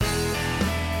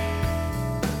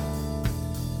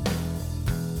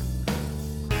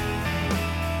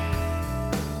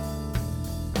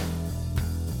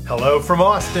Hello from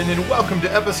Austin, and welcome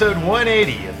to episode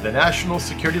 180 of the National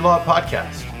Security Law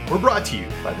Podcast. We're brought to you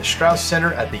by the Strauss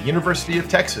Center at the University of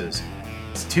Texas.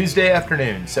 It's Tuesday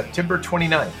afternoon, September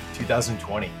 29th,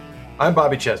 2020. I'm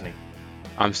Bobby Chesney.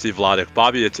 I'm Steve Vladeck.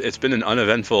 Bobby, it's been an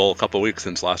uneventful couple of weeks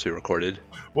since last we recorded.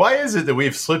 Why is it that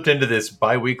we've slipped into this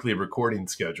bi-weekly recording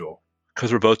schedule?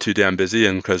 Because we're both too damn busy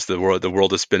and because the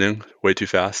world is spinning way too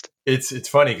fast. It's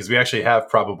funny because we actually have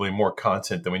probably more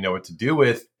content than we know what to do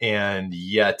with, and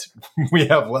yet we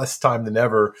have less time than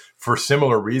ever for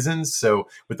similar reasons. So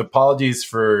with apologies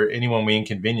for anyone we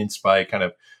inconvenienced by kind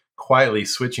of quietly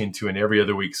switching to an every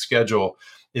other week schedule.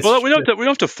 We don't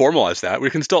have to formalize that. We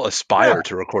can still aspire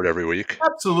to record every week.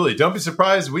 Absolutely. Don't be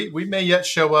surprised. We may yet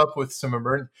show up with some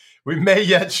emergency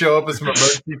podcasts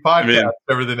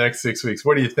over the next 6 weeks.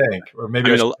 What do you think? Or maybe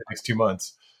the next 2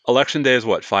 months. Election day is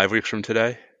what, 5 weeks from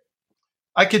today?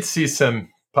 I could see some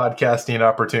podcasting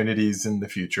opportunities in the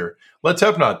future. Let's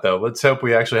hope not, though. Let's hope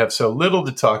we actually have so little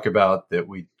to talk about that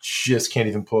we just can't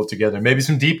even pull it together. Maybe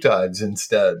some deep dives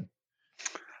instead.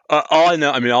 All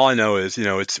I know is,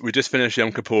 we just finished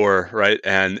Yom Kippur, right?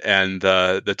 And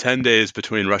the 10 days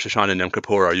between Rosh Hashanah and Yom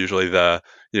Kippur are usually the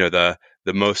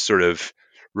most sort of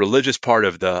religious part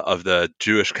of the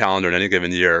Jewish calendar in any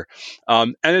given year.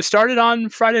 And it started on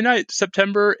Friday night,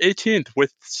 September 18th,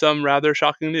 with some rather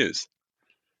shocking news.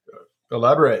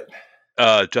 Elaborate.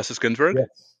 Justice Ginsburg.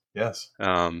 Yes.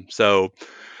 So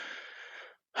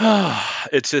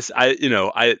it's just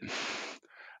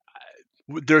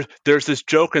There's this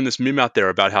joke and this meme out there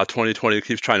about how 2020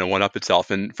 keeps trying to one-up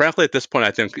itself. And frankly, at this point,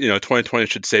 I think 2020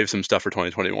 should save some stuff for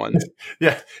 2021.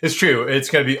 Yeah, it's true. It's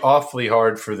going to be awfully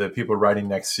hard for the people writing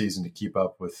next season to keep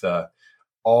up with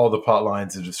all the plot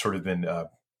lines that have sort of been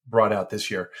brought out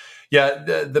this year. Yeah,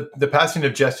 the passing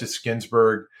of Justice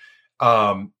Ginsburg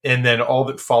and then all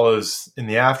that follows in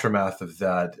the aftermath of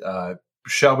that.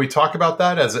 Shall we talk about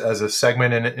that as a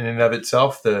segment in and of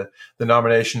itself, the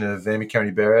nomination of Amy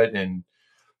Coney Barrett and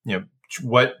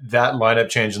what that lineup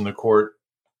change in the court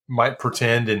might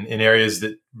portend in areas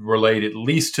that relate at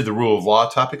least to the rule of law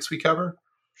topics we cover?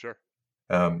 Sure.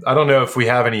 I don't know if we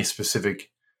have any specific.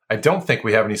 I don't think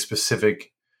we have any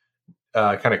specific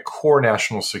kind of core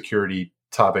national security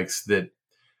topics that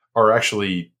are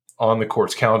actually on the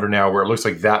court's calendar now, where it looks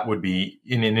like that would be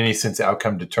in any sense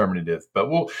outcome determinative. But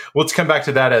let's come back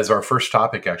to that as our first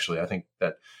topic. Actually, I think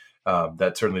that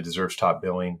certainly deserves top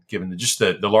billing, given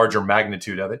the larger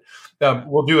magnitude of it.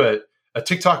 We'll do a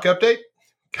TikTok update.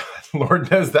 God,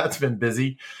 Lord knows that's been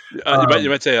busy. You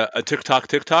might say a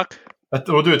TikTok.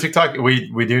 We'll do a TikTok.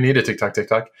 We do need a TikTok.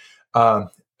 That's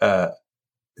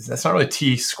not really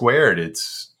T squared.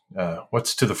 It's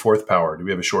what's to the fourth power? Do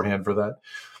we have a shorthand for that?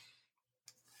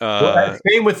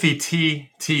 Same with the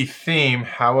TT theme.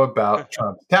 How about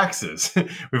Trump's taxes?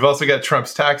 We've also got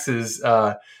Trump's taxes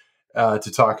to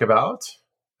talk about.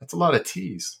 That's a lot of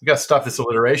T's. We got to stop this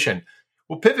alliteration.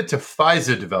 We'll pivot to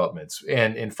FISA developments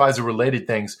and FISA related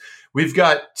things. We've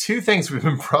got two things we've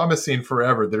been promising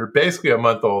forever that are basically a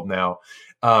month old now.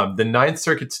 The Ninth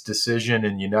Circuit's decision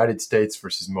in United States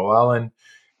versus Moalen,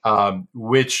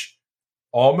 which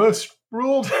almost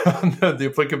ruled on the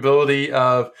applicability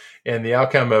of and the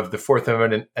outcome of the Fourth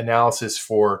Amendment analysis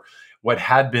for what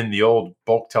had been the old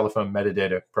bulk telephone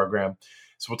metadata program.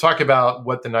 So we'll talk about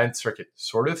what the Ninth Circuit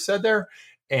sort of said there,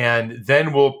 and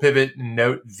then we'll pivot and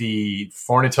note the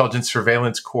Foreign Intelligence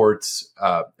Surveillance Court's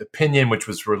opinion, which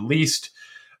was released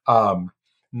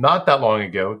not that long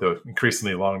ago, though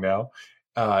increasingly long now.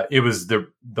 It was the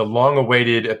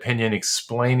long-awaited opinion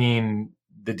explaining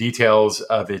the details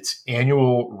of its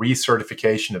annual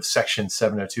recertification of Section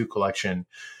 702 collection.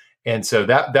 And so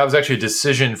that was actually a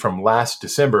decision from last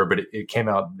December, but it came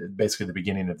out basically the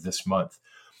beginning of this month.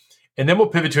 And then we'll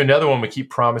pivot to another one we keep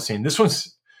promising. This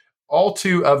one's all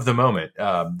too of the moment.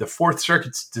 The Fourth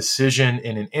Circuit's decision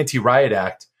in an Anti-Riot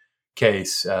Act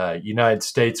case, United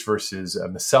States versus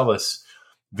Marcellus,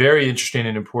 very interesting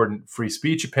and important free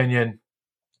speech opinion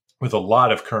with a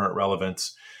lot of current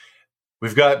relevance.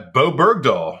 We've got Bowe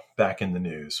Bergdahl back in the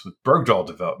news with Bergdahl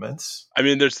developments. I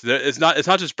mean, it's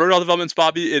not just Bergdahl developments,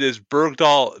 Bobby. It is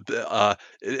Bergdahl.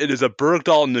 It is a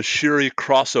Bergdahl-Nashiri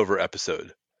crossover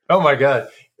episode. Oh my God!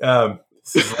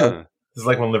 This is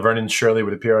like when Laverne and Shirley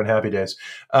would appear on Happy Days.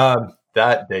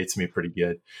 That dates me pretty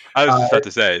good. I was just about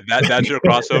to say that's your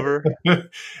crossover.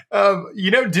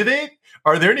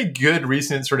 Are there any good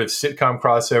recent sort of sitcom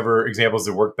crossover examples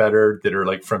that work better that are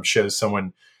like from shows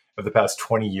someone of the past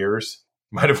 20 years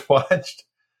might have watched?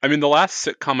 I mean, the last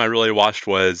sitcom I really watched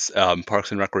was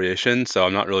Parks and Recreation, so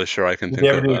I'm not really sure I can think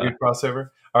of a good crossover.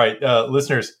 All right,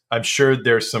 listeners, I'm sure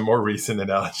there's some more recent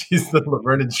analogies than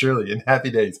Laverne and Shirley in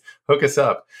Happy Days. Hook us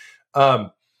up.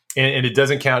 And it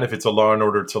doesn't count if it's a Law and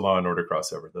Order to Law and Order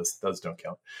crossover. Those don't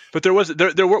count. But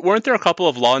weren't there a couple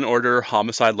of Law and Order,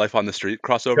 Homicide, Life on the Street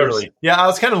crossovers? Totally. Yeah, I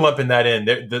was kind of lumping that in.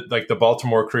 Like the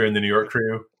Baltimore crew and the New York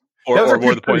crew. Or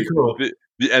more the point, cool.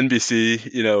 the NBC,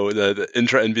 the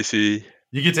intra NBC.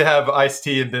 You get to have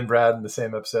Ice-T and Ben Brad in the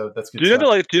same episode. That's good. Do you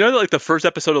know that the first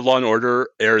episode of Law and Order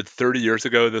aired 30 years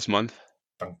ago this month?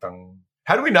 Dun, dun.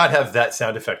 How do we not have that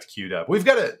sound effect queued up? We've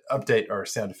got to update our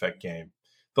sound effect game.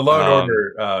 The Law and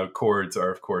Order chords are,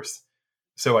 of course,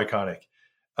 so iconic.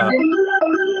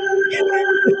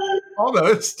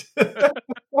 Almost.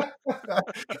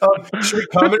 Should we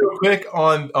comment real quick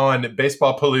on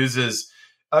Baseball Palooza's?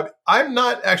 I'm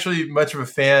not actually much of a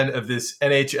fan of this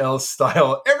NHL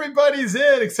style. Everybody's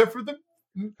in except for the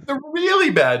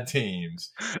really bad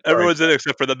teams. Everyone's in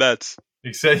except for the Mets.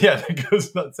 That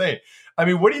goes without saying. I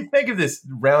mean, what do you think of this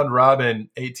round robin,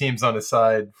 8 teams on a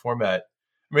side format?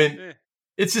 I mean,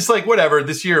 it's just like whatever.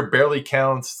 This year barely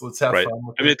counts. Let's have fun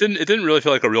with it. I mean, it didn't really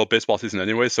feel like a real baseball season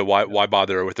anyway. So why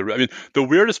bother with the? I mean, the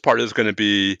weirdest part is going to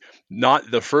be not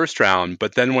the first round,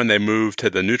 but then when they move to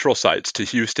the neutral sites to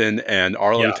Houston and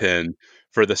Arlington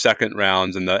for the second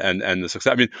rounds and the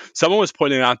success. I mean, someone was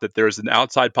pointing out that there's an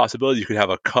outside possibility you could have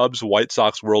a Cubs White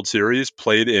Sox World Series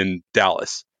played in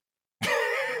Dallas.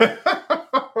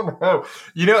 No.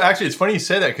 Actually, it's funny you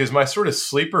say that because my sort of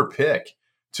sleeper pick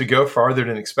to go farther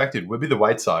than expected would be the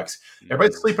White Sox.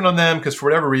 Everybody's sleeping on them because for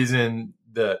whatever reason,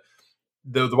 the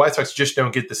White Sox just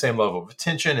don't get the same level of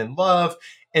attention and love.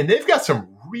 And they've got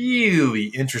some really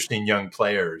interesting young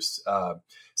players.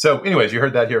 So anyways, you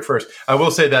heard that here first. I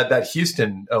will say that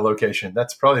Houston location,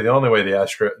 that's probably the only way the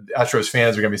Astros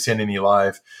fans are going to be seeing any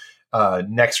live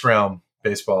next round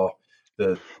baseball.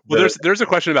 There's a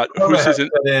question about whose season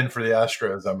in for the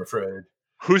Astros, I'm afraid.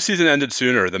 Whose season ended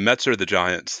sooner, the Mets or the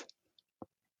Giants?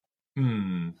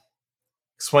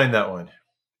 Explain that one.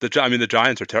 The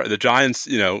Giants are terrible. The Giants,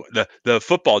 the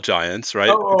football Giants, right?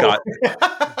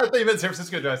 I thought you meant San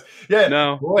Francisco Giants. Yeah,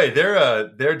 no, boy,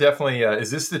 they're definitely. Is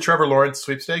this the Trevor Lawrence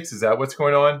sweepstakes? Is that what's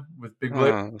going on with Big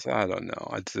Blue? I don't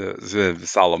know. It's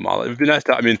Salam. It would be nice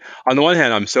to. I mean, on the one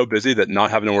hand, I'm so busy that not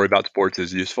having to worry about sports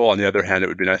is useful. On the other hand, it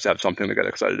would be nice to have something to get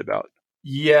excited about.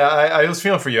 Yeah, I was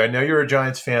feeling for you. I know you're a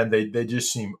Giants fan. They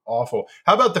just seem awful.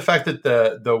 How about the fact that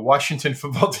the Washington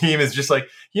football team is just like,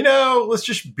 let's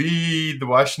just be the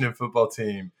Washington football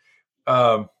team.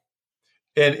 And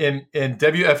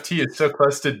WFT is so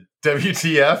close to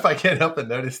WTF. I can't help but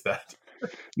notice that.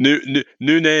 New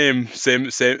name, same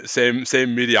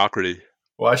mediocrity.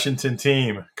 Washington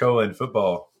team,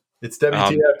 football. It's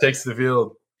WTF takes the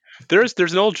field. There's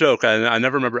an old joke, and I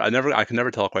can never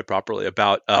tell it quite properly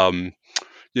about the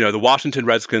Washington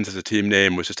Redskins as a team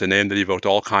name was just a name that evoked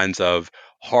all kinds of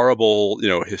horrible,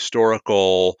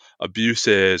 historical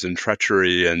abuses and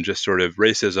treachery and just sort of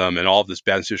racism and all of this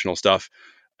bad institutional stuff,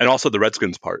 and also the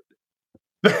Redskins part.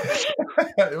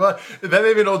 Well, that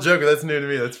may be an old joke, but that's new to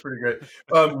me. That's pretty great.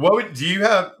 What do you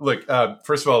have? Look,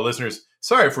 first of all, listeners,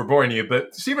 sorry if we're boring you,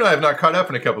 but Steve and I have not caught up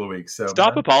in a couple of weeks. So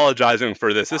stop apologizing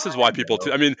for this. This is why people.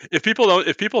 I mean, if people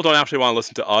don't actually want to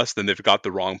listen to us, then they've got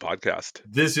the wrong podcast.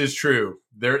 This is true.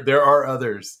 There are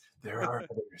others. There are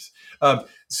others.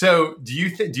 So do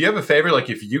you have a favorite?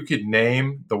 Like, if you could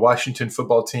name the Washington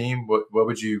football team, what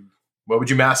would you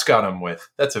mascot them with?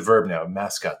 That's a verb now.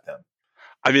 Mascot them.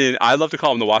 I mean, I love to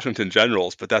call them the Washington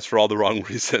Generals, but that's for all the wrong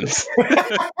reasons.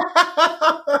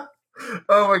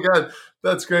 Oh my God,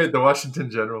 that's great! The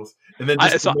Washington Generals, and then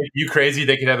just to make you crazy,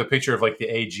 they could have a picture of like the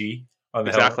AG on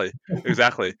the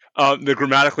exactly. The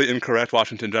grammatically incorrect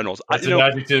Washington Generals. That's an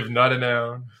adjective, not a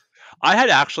noun. I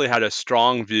had actually had a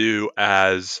strong view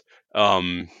as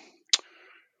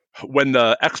when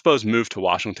the Expos moved to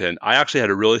Washington. I actually had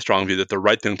a really strong view that the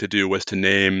right thing to do was to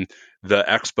name the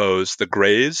Expos the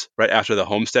Grays, right after the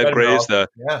Homestead Grays, the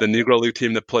Negro League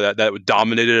team that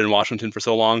dominated in Washington for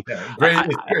so long. Yeah,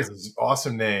 Grays is an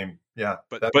awesome name. Yeah,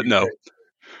 but no,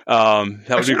 that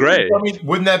would be great. I mean,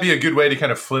 wouldn't that be a good way to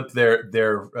kind of flip their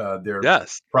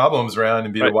problems around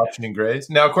and be the Washington Grays?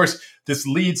 Now, of course, this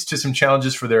leads to some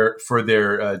challenges for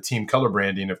their team color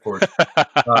branding. Of course,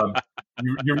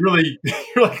 you're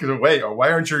like, wait, why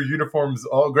aren't your uniforms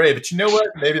all gray? But you know what?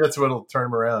 Maybe that's what'll turn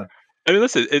them around. I mean,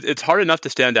 listen, it's hard enough to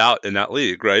stand out in that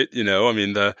league, right? I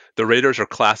mean, the Raiders are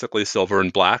classically silver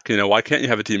and black. Why can't you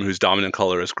have a team whose dominant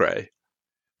color is gray?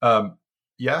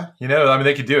 Yeah, I mean,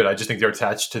 they could do it. I just think they're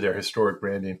attached to their historic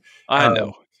branding. I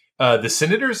know. The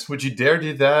Senators, would you dare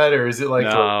do that? Or is it like,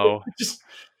 no, just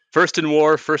first in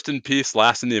war, first in peace,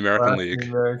 last in the American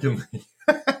League?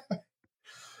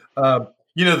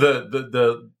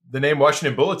 The name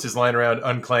Washington Bullets is lying around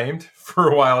unclaimed for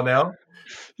a while now.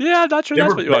 Yeah, not sure They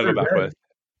that's were what you want to better go back with.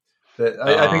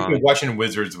 I think the Washington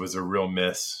Wizards was a real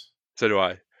miss. So do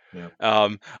I. Yeah.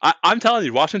 I'm telling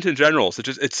you, Washington Generals.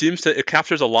 It seems to, it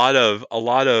captures a lot of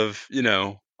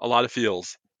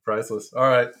feels. Priceless. All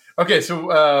right. Okay.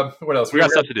 So what else? We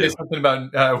got stuff to do. Something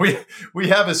about we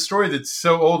have a story that's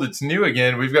so old it's new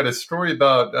again. We've got a story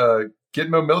about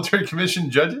Gitmo military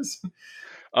commission judges.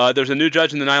 There's a new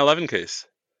judge in the 9/11 case.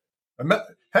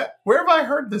 Where have I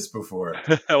heard this before?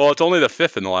 Well, it's only the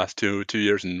fifth in the last two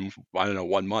years and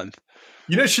 1 month.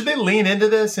 Should they lean into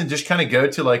this and just kind of go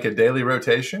to like a daily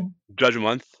rotation? Judge a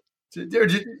month?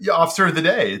 Officer of the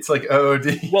day. It's like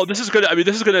OOD. Well, this is going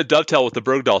to dovetail with the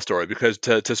Bergdahl story, because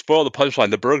to spoil the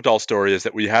punchline, the Bergdahl story is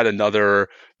that we had another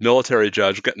military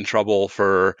judge get in trouble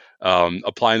for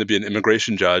applying to be an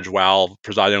immigration judge while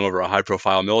presiding over a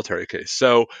high-profile military case.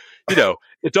 So,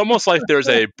 it's almost like there's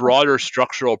a broader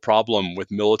structural problem with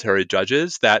military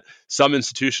judges that some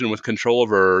institution with control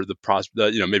over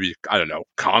maybe, I don't know,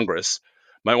 Congress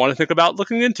might want to think about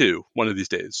looking into one of these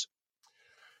days.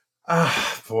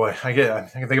 Boy, I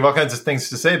can think of all kinds of things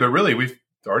to say, but really, we've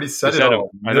already said it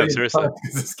all. I know, seriously.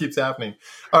 This keeps happening.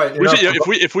 All right,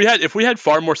 if we had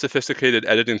far more sophisticated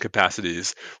editing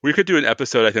capacities, we could do an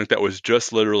episode, I think, that was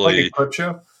just literally like a clip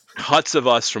show. Cuts of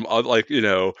us from like we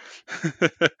wouldn't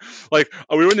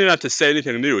even have to say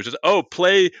anything new. It's just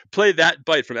play that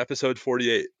bite from episode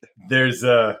 48. There's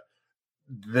a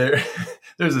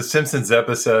Simpsons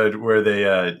episode where they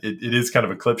it is kind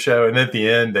of a clip show, and at the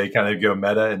end they kind of go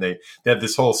meta and they have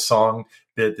this whole song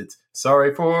bit that's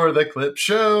sorry for the clip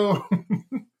show.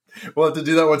 We'll have to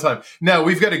do that one time. Now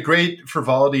we've got a great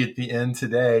frivolity at the end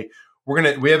today.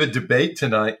 We have a debate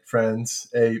tonight, friends,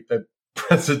 a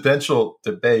presidential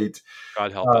debate.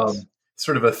 God help us.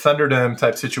 Sort of a Thunderdome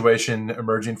type situation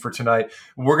emerging for tonight.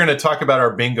 We're going to talk about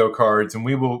our bingo cards, and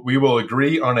we will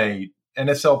agree on a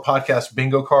NSL podcast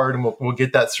bingo card, and we'll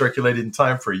get that circulated in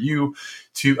time for you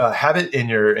to have it in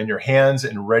your hands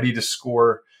and ready to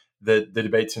score the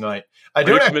debate tonight. Are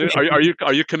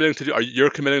you committing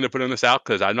to putting this out?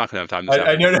 Because I'm not going to have time this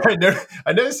afternoon.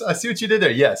 I know. I see what you did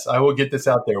there. Yes, I will get this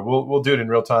out there. We'll do it in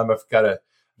real time. I've got a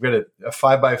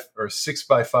 5x or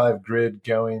 6x5 grid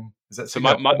going. Is that so?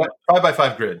 My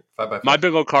 5x5 grid. 5x5. My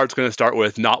bingo card's going to start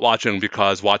with not watching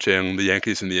because watching the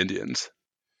Yankees and the Indians.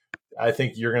 I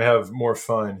think you're going to have more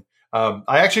fun.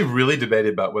 I actually really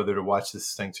debated about whether to watch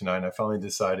this thing tonight. I finally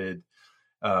decided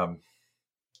I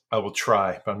will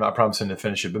try, but I'm not promising to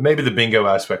finish it. But maybe the bingo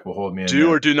aspect will hold me in. Do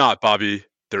or do not, Bobby.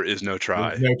 There is no try.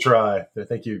 There's no try.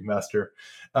 Thank you, Master.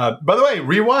 By the way, I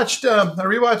rewatched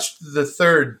the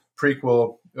third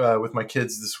prequel with my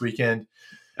kids this weekend.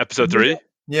 Episode 3?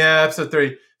 Yeah, episode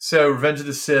 3. So Revenge of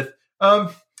the Sith.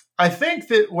 I think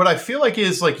that what I feel like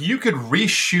is like you could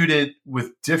reshoot it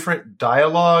with different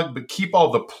dialogue, but keep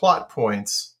all the plot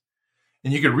points.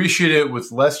 And you could reshoot it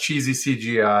with less cheesy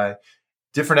CGI,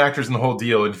 different actors in the whole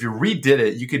deal. And if you redid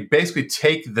it, you could basically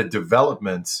take the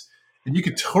developments and you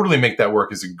could totally make that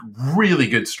work as a really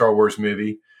good Star Wars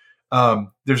movie.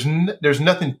 There's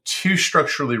nothing too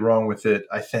structurally wrong with it,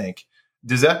 I think.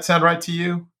 Does that sound right to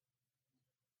you?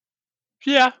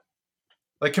 Yeah.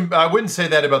 Like I wouldn't say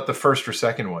that about the first or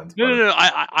second ones. No.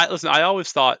 I listen. I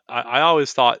always thought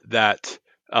that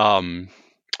the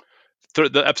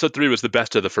episode 3 was the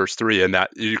best of the first 3, and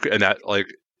that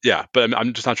But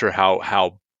I'm just not sure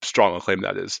how strong a claim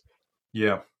that is.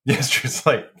 Yeah. Yes, it's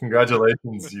like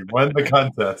congratulations, you won the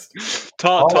contest.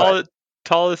 Tallest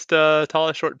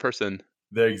short person.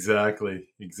 Exactly.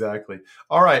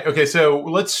 All right. Okay. So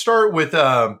let's start with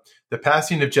the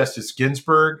passing of Justice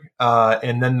Ginsburg,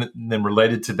 and then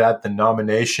related to that, the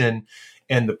nomination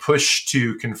and the push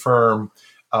to confirm.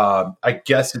 I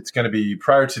guess it's going to be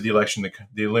prior to the election,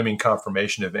 the looming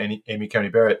confirmation of Amy Coney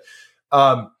Barrett.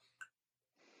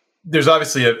 There's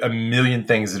obviously a million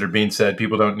things that are being said.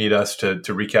 People don't need us to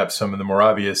recap some of the more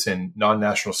obvious and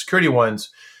non-national security ones.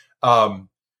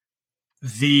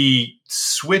 The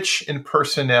switch in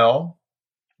personnel,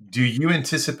 do you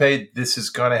anticipate this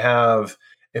is going to have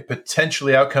a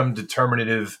potentially outcome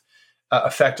determinative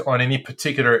effect on any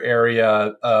particular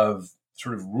area of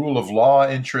sort of rule of law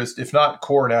interest, if not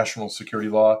core national security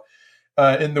law,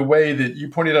 in the way that you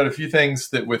pointed out a few things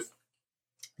that with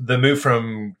the move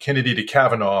from Kennedy to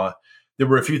Kavanaugh, there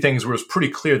were a few things where it was pretty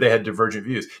clear they had divergent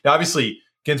views. Now, obviously,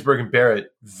 Ginsburg and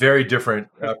Barrett, very different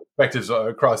perspectives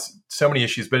across so many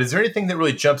issues. But is there anything that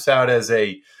really jumps out as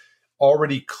a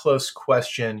already close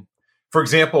question? For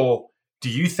example, do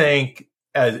you think,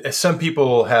 as some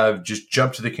people have just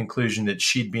jumped to the conclusion that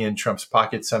she'd be in Trump's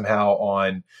pocket somehow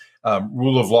on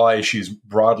rule of law issues,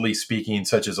 broadly speaking,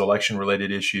 such as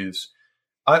election-related issues.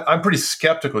 I'm pretty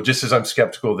skeptical, just as I'm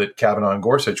skeptical that Kavanaugh and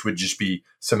Gorsuch would just be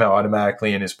somehow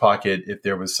automatically in his pocket if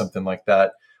there was something like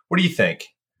that. What do you think?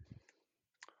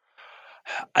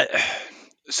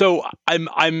 So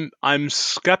I'm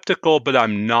skeptical, but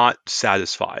I'm not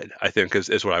satisfied, I think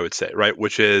is what I would say, right?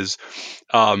 Which is,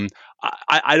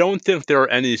 I don't think there are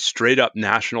any straight up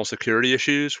national security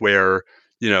issues where,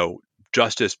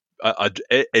 Justice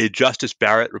a Justice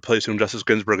Barrett replacing Justice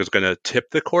Ginsburg is going to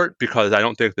tip the court, because I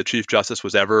don't think the Chief Justice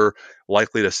was ever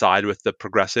likely to side with the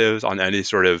progressives on any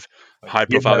sort of high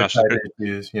profile national security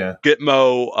issues. Yeah.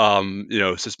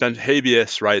 Gitmo, suspend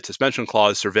habeas, right? Suspension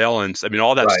clause, surveillance. I mean,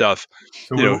 all that stuff.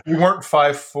 So we weren't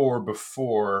 5-4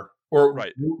 before, or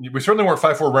right. We certainly weren't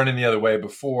 5-4 running the other way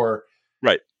before.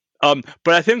 Right.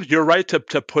 But I think you're right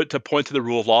to point to the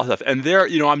rule of law stuff. And there,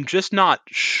 I'm just not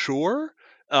sure.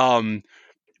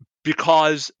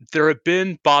 Because there have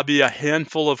been, Bobby, a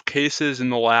handful of cases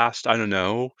in the last, I don't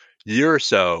know, year or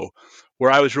so where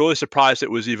I was really surprised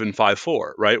it was even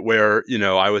 5-4, right? Where,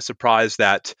 I was surprised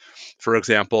that, for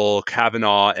example,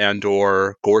 Kavanaugh and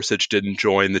or Gorsuch didn't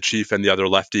join the chief and the other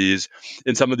lefties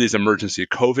in some of these emergency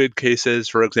COVID cases,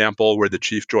 for example, where the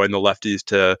chief joined the lefties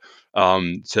to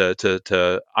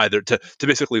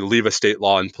basically leave a state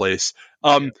law in place.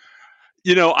 I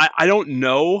don't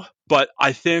know, but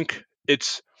I think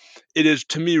it is,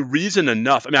 to me, reason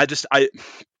enough. I mean,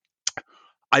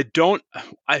 I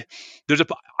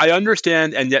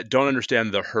understand and yet don't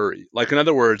understand the hurry. Like, in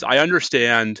other words, I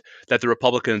understand that the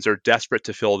Republicans are desperate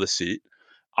to fill the seat.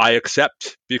 I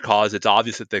accept because it's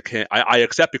obvious that they can't. I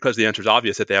accept because the answer is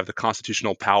obvious that they have the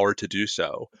constitutional power to do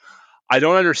so. I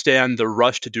don't understand the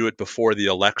rush to do it before the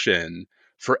election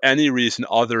for any reason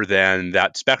other than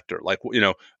that specter. Like,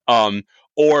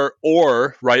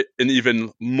 or right, an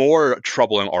even more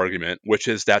troubling argument, which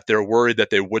is that they're worried that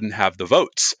they wouldn't have the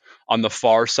votes on the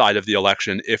far side of the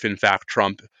election if, in fact,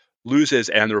 Trump loses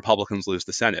and the Republicans lose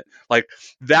the Senate. Like,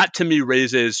 that to me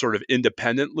raises sort of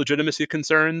independent legitimacy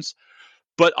concerns.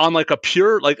 But on like a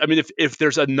pure, like, I mean, if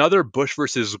there's another Bush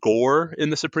versus Gore in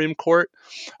the Supreme Court,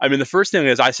 I mean, the first thing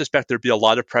is I suspect there'd be a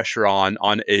lot of pressure on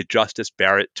a Justice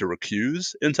Barrett to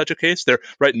recuse in such a case.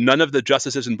 Right? None of the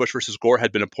justices in Bush versus Gore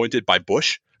had been appointed by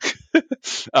Bush,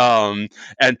 and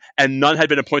none had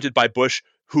been appointed by Bush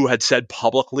who had said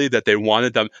publicly that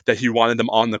he wanted them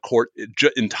on the court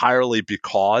entirely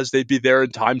because they'd be there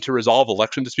in time to resolve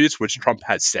election disputes, which Trump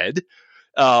has said.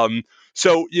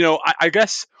 So, I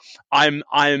guess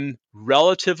I'm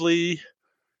relatively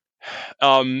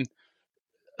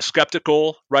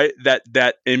skeptical, right,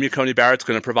 that Amy Coney Barrett's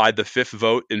going to provide the fifth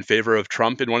vote in favor of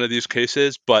Trump in one of these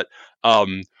cases. But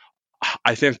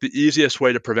I think the easiest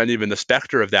way to prevent even the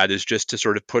specter of that is just to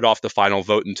sort of put off the final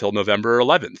vote until November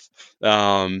 11th.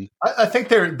 I think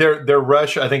their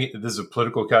rush. I think this is a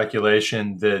political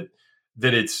calculation that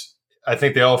it's. I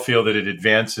think they all feel that it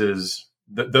advances.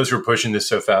 Those who are pushing this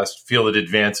so fast feel it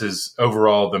advances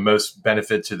overall the most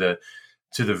benefit to the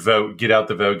vote, get out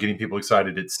the vote, getting people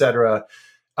excited, etc.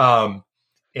 I'm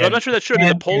not sure that's true.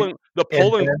 The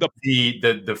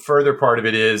further part of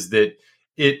it is that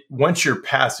once you're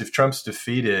past, if Trump's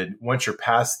defeated, once you're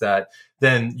past that,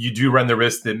 then you do run the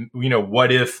risk that,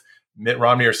 what if Mitt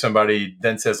Romney or somebody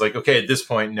then says like, okay, at this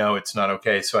point, no, it's not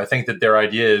okay. So I think that their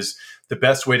idea is the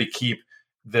best way to keep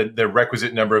the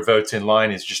requisite number of votes in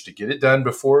line is just to get it done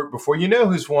before you know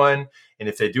who's won. And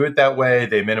if they do it that way,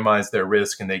 they minimize their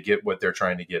risk and they get what they're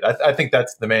trying to get. I think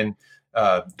that's the main.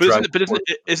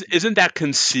 Isn't that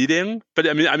conceding? But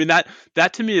I mean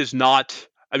that to me is not.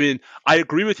 I mean, I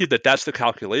agree with you that that's the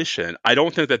calculation. I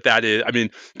don't think that is. I mean,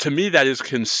 to me, that is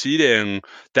conceding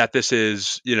that this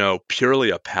is purely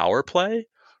a power play.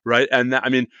 Right, and that, I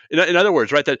mean, in other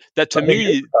words, right, that to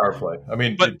me, power play. I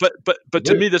mean, but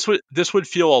to me, this would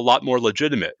feel a lot more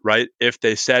legitimate, right? If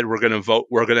they said we're going to vote,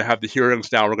 we're going to have the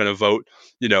hearings now, we're going to vote,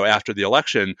 after the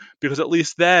election, because at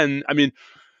least then, I mean,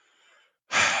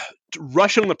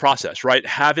 rushing the process, right,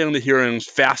 having the hearings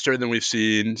faster than we've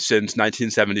seen since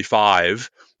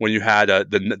 1975, when you had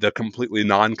the completely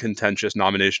non-contentious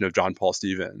nomination of John Paul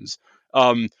Stevens.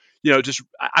 Just,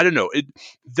 I don't know.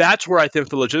 That's where I think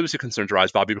the legitimacy concerns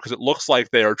arise, Bobby, because it looks like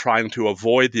they are trying to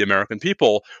avoid the American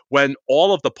people when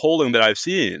all of the polling that I've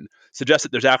seen suggests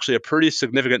that there's actually a pretty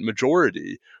significant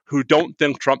majority who don't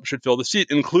think Trump should fill the seat,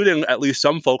 including at least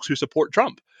some folks who support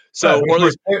Trump. So,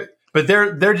 but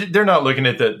they're not looking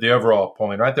at the overall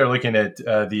polling, right? They're looking at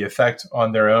the effect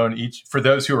on their own. For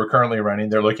those who are currently running,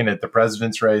 they're looking at the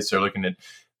president's race. They're looking at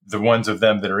the ones of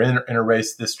them that are in a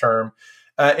race this term.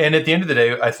 And at the end of the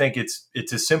day, I think it's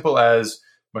as simple as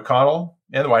McConnell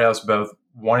and the White House both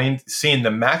seeing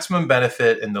the maximum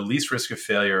benefit and the least risk of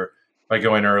failure by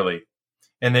going early.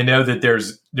 And they know that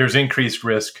there's increased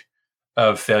risk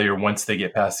of failure once they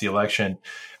get past the election.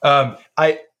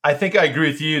 I think I agree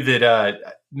with you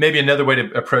that maybe another way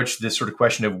to approach this sort of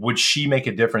question of would she make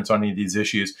a difference on any of these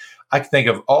issues? I can think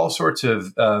of all sorts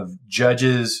of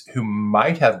judges who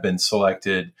might have been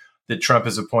selected that Trump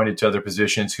has appointed to other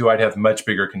positions who I'd have much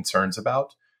bigger concerns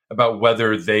about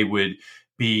whether they would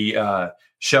be,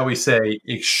 shall we say,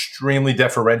 extremely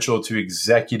deferential to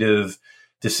executive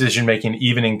decision-making,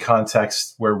 even in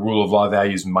contexts where rule of law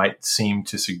values might seem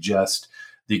to suggest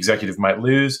the executive might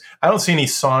lose. I don't see any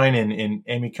sign in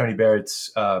Amy Coney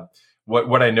Barrett's,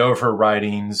 what I know of her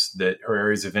writings, that her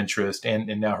areas of interest and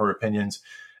now her opinions.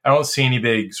 I don't see any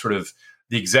big sort of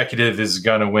the executive is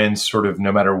going to win sort of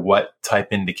no matter what type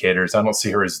indicators. I don't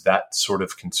see her as that sort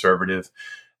of conservative.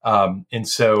 And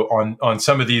so on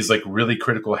some of these like really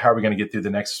critical, how are we going to get through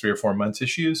the next 3 or 4 months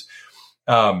issues?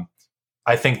 I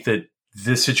think that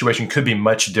this situation could be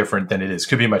much different than it is,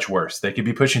 could be much worse. They could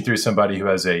be pushing through somebody who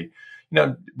has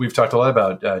we've talked a lot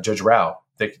about Judge Rao.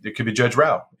 It could be Judge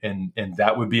Rao. And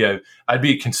that would be I'd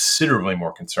be considerably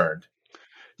more concerned.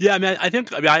 Yeah, I mean,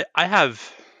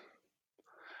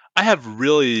 I have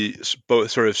really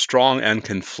both sort of strong and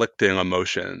conflicting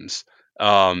emotions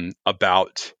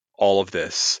about all of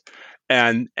this.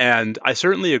 And I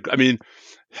certainly, I mean,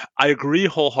 I agree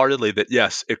wholeheartedly that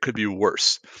yes, it could be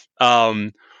worse.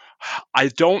 I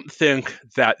don't think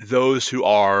that those who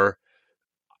are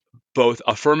both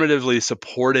affirmatively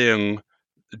supporting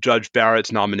Judge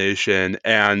Barrett's nomination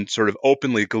and sort of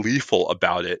openly gleeful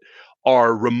about it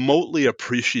are remotely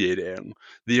appreciating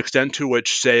the extent to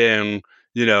which saying,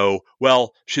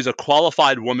 well, she's a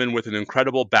qualified woman with an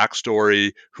incredible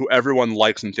backstory who everyone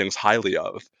likes and thinks highly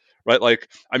of, right? Like,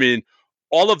 I mean,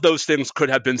 all of those things could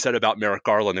have been said about Merrick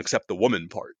Garland, except the woman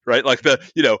part, right? Like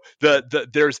there's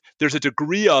a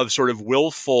degree of sort of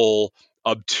willful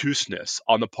obtuseness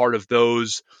on the part of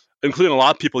those, including a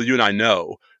lot of people you and I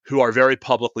know, who are very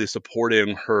publicly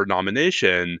supporting her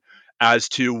nomination, as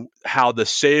to how the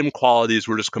same qualities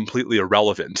were just completely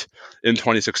irrelevant in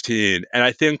 2016. And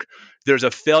I think there's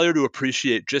a failure to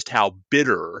appreciate just how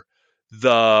bitter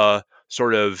the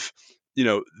sort of,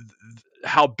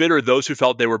 how bitter those who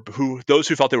felt they were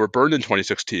burned in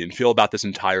 2016 feel about this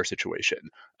entire situation,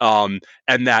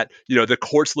 and that the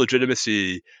court's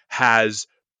legitimacy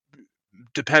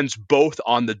depends both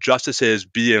on the justices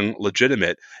being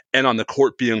legitimate and on the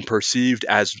court being perceived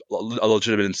as a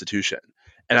legitimate institution.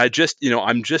 And I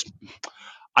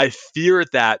fear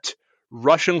that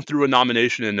rushing through a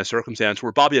nomination in a circumstance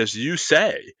where, Bobby, as you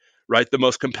say, right, the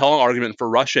most compelling argument for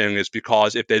rushing is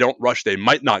because if they don't rush, they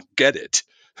might not get it.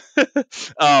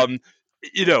 That's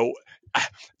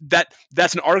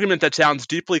an argument that sounds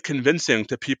deeply convincing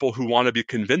to people who want to be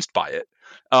convinced by it.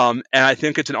 And I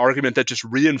think it's an argument that just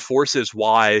reinforces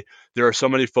why there are so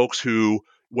many folks who,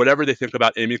 whatever they think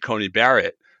about Amy Coney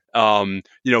Barrett,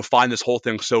 find this whole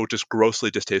thing so just grossly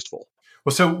distasteful.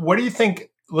 Well, so what do you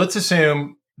think? Let's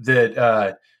assume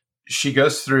that she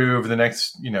goes through over the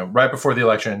next, right before the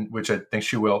election, which I think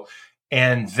she will,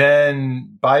 and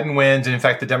then Biden wins, and in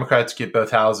fact, the Democrats get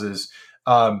both houses.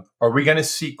 Are we going to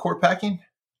see court packing?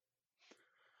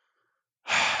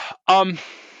 I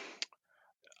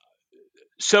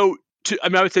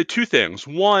would say two things.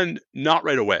 One, not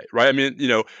right away, right? I mean,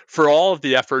 for all of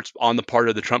the efforts on the part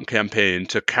of the Trump campaign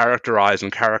to characterize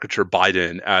and caricature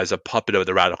Biden as a puppet of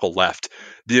the radical left,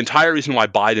 the entire reason why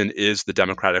Biden is the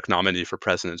Democratic nominee for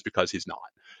president is because he's not,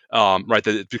 right?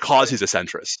 Because he's a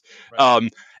centrist.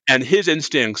 Right. And his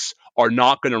instincts are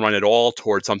not going to run at all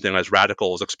towards something as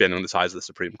radical as expanding the size of the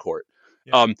Supreme Court.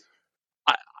 Yeah.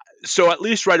 So at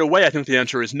least right away, I think the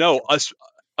answer is no,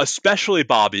 especially,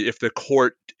 Bobby, if the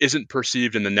court isn't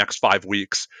perceived in the next 5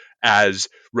 weeks as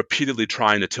repeatedly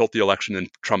trying to tilt the election in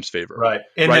Trump's favor. Right.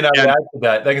 And then I would add to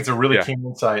that, I think it's a really keen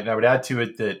insight. And I would add to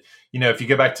it that, if you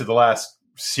go back to the last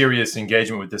serious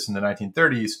engagement with this in the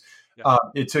 1930s,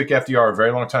 it took FDR a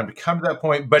very long time to come to that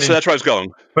point. But so that's where I was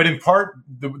going. But in part,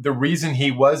 the reason he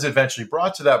was eventually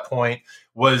brought to that point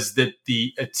was that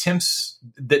the attempts,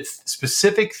 that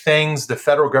specific things the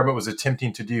federal government was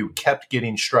attempting to do kept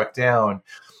getting struck down.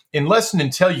 Unless and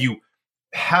until you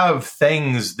have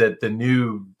things that the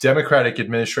new Democratic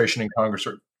administration and Congress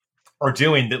are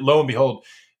doing that, lo and behold,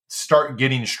 start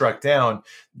getting struck down,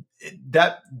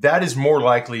 that is more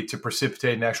likely to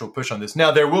precipitate an actual push on this.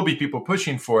 Now, there will be people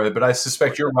pushing for it, but I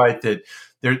suspect you're right that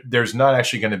there's not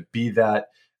actually going to be that.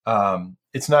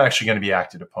 It's not actually going to be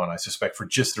acted upon, I suspect, for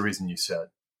just the reason you said.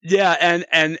 Yeah,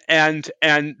 and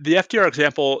the FDR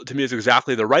example to me is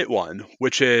exactly the right one,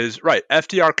 which is right.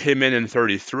 FDR came in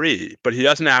 33, but he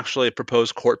doesn't actually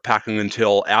propose court packing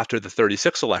until after the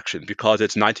 36 election because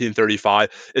it's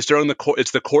 1935. It's during the court. It's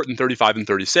the court in 35 and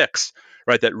 36,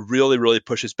 right? That really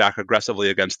pushes back aggressively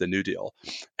against the New Deal,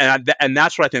 and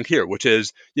that's what I think here, which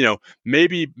is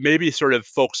maybe sort of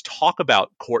folks talk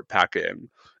about court packing.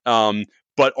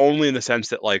 But only in the sense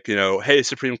that, like, hey,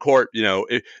 Supreme Court,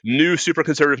 new super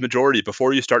conservative majority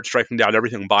before you start striking down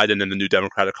everything Biden and the new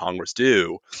Democratic Congress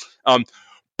do.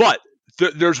 But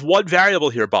there's one variable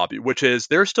here, Bobby, which is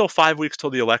there's still 5 weeks till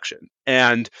the election.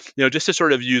 And, just to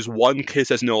sort of use one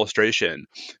case as an illustration,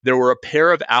 there were a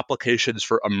pair of applications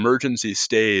for emergency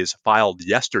stays filed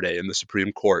yesterday in the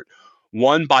Supreme Court.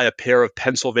 One by a pair of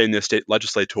Pennsylvania state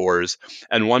legislators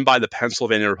and one by the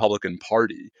Pennsylvania Republican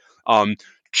Party.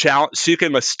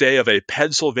 Seeking a stay of a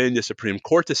Pennsylvania Supreme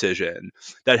Court decision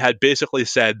that had basically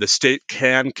said the state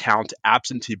can count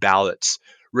absentee ballots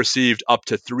received up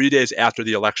to 3 days after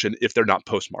the election if they're not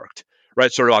postmarked,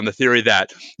 right? Sort of on the theory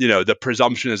that, the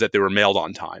presumption is that they were mailed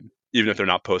on time, even if they're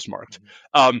not postmarked.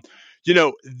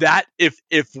 That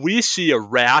if we see a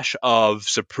rash of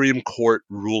Supreme Court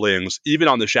rulings, even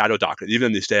on the shadow docket, even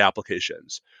in these stay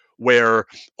applications, where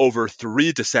over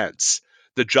 3 dissents,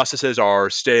 the justices are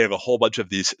staying a whole bunch of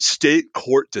these state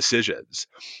court decisions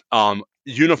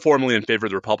uniformly in favor of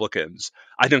the Republicans.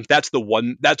 I think that's the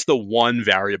one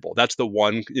variable. That's the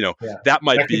one, that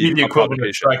might that could be the a equivalent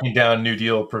of striking down New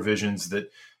Deal provisions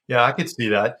that, I could see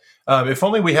that. If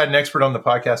only we had an expert on the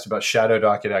podcast about shadow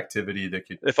docket activity that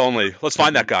could. If only. Let's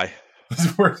find that guy.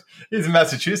 He's in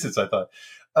Massachusetts, I thought.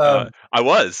 I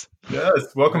was.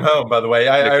 Yes. Welcome home, by the way.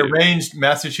 I arranged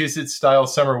Massachusetts-style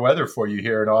summer weather for you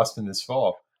here in Austin this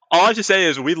fall. All I have to say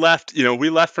is we left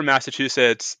from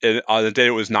Massachusetts on the day it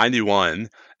was 91,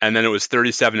 and then it was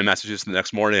 37 in Massachusetts the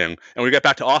next morning. And we got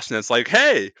back to Austin. It's like,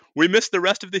 hey, we missed the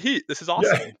rest of the heat. This is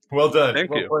awesome. Yeah. Well done.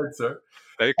 Thank you. Well played, sir.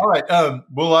 Thank you. All right.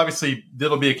 Well, obviously,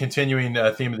 it'll be a continuing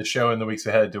theme of the show in the weeks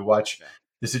ahead to watch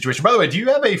the situation. By the way, do you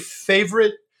have a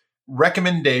favorite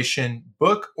recommendation,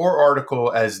 book or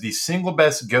article as the single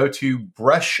best go-to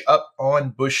brush up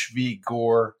on Bush v.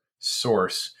 Gore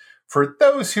source for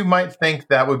those who might think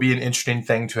that would be an interesting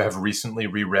thing to have recently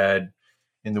reread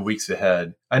in the weeks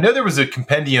ahead? I know there was a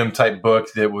compendium type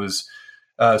book that was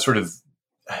I think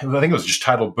it was just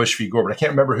titled Bush v. Gore, but I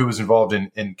can't remember who was involved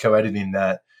in co-editing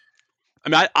that. I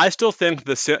mean, I still think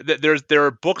there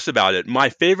are books about it. My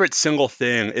favorite single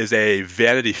thing is a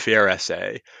Vanity Fair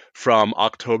essay from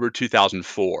October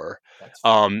 2004,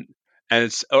 and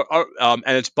it's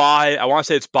by, I want to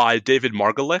say it's by David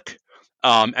Margolick,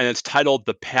 and it's titled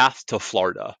 "The Path to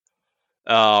Florida,"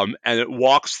 and it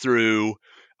walks through.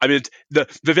 I mean, the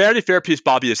Vanity Fair piece,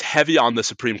 Bobby, is heavy on the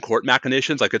Supreme Court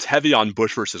machinations. Like, it's heavy on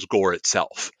Bush versus Gore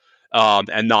itself,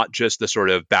 and not just the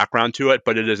sort of background to it.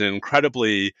 But it is an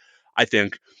incredibly, I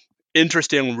think,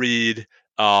 interesting read,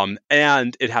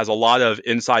 and it has a lot of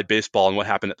inside baseball on what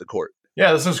happened at the court.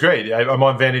 Yeah, this is great. I'm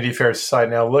on Vanity Fair's site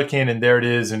now looking, and there it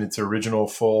is in its original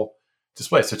full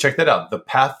display. So check that out. The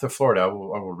Path to Florida. I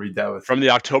will read that from the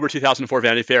October 2004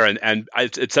 Vanity Fair, and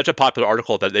it's such a popular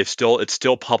article that it's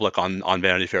still public on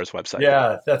Vanity Fair's website.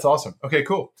 Yeah, that's awesome. Okay,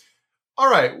 cool. All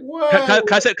right. Well,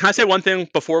 can I say one thing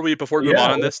before we move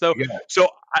on this though? Yeah. So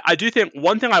I do think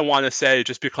one thing I want to say,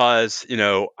 just because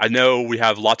I know we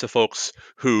have lots of folks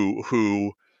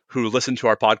who listen to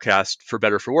our podcast for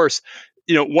better or for worse.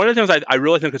 One of the things I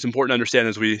really think it's important to understand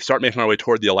as we start making our way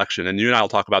toward the election, and you and I will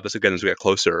talk about this again as we get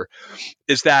closer,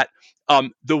 is that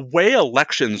the way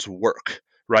elections work,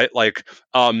 right? Like,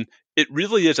 it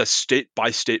really is a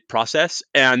state-by-state process,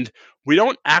 and we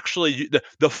don't actually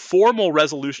the formal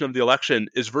resolution of the election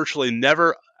is virtually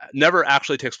never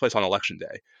actually takes place on election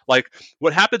day. Like,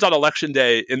 what happens on election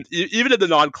day, even in the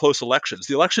non-close elections,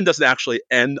 the election doesn't actually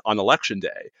end on election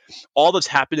day. All that's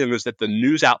happening is that the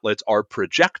news outlets are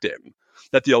projecting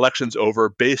that the election's over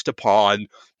based upon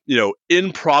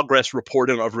in progress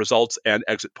reporting of results and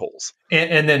exit polls.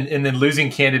 And then losing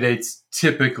candidates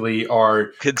typically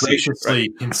are graciously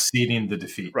conceding the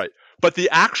defeat. Right. But the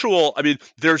actual,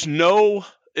 there's no,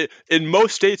 in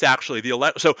most states actually,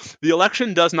 so the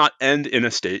election does not end in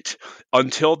a state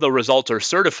until the results are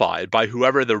certified by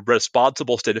whoever the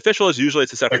responsible state official is. Usually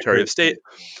it's the Secretary of State.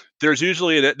 there's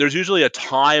usually a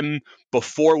time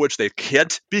before which they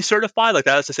can't be certified. Like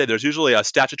that is to say, there's usually a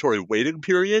statutory waiting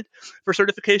period for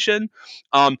certification.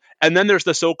 And then there's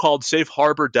the so-called safe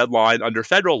harbor deadline under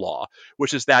federal law,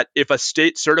 which is that if a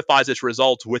state certifies its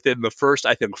results within the first,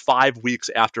 I think, 5 weeks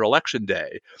after Election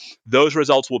Day, those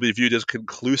results will be viewed as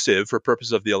conclusive for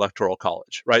purposes of the Electoral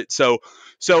College, right?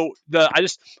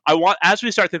 I want, as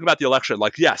we start thinking about the election,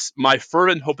 like, yes, my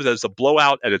fervent hope is that it's a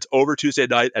blowout and it's over Tuesday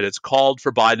night and it's called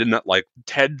for Biden at like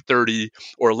 10:30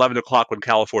 or 11 o'clock when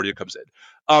California comes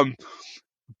in.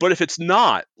 But if it's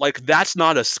not, like, that's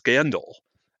not a scandal.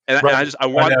 And, Right.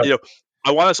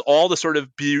 I want us all to sort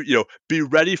of be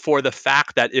ready for the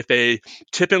fact that if a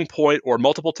tipping point or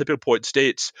multiple tipping point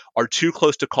states are too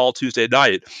close to call Tuesday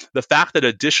night, the fact that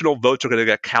additional votes are going to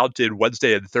get counted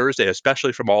Wednesday and Thursday,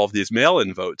 especially from all of these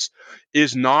mail-in votes,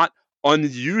 is not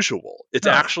unusual. It's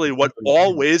actually what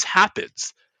always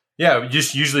happens. Yeah,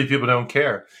 just usually people don't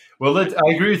care. Well,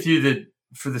 I agree with you that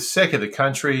for the sake of the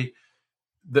country,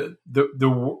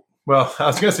 well, I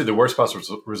was going to say the worst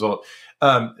possible result.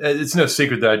 It's no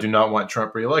secret that I do not want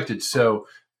Trump reelected. So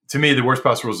to me, the worst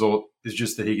possible result is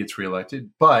just that he gets reelected.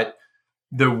 But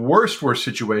the worst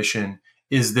situation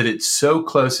is that it's so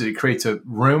close that it creates a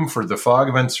room for the fog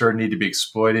of uncertainty to be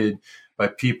exploited by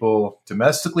people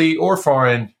domestically or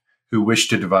foreign who wish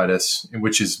to divide us,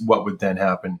 which is what would then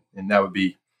happen. And that'd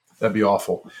be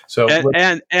awful. So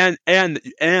and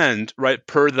right,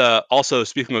 per the, also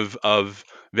speaking of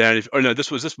Vanity, or no,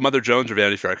 this was Mother Jones or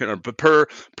Vanity Fair, I can't remember, but per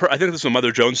I think this was a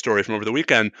Mother Jones story from over the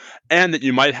weekend, and that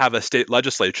you might have a state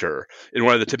legislature in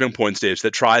one of the tipping point states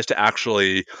that tries to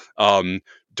actually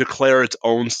declare its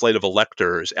own slate of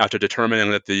electors after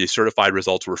determining that the certified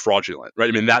results were fraudulent, right?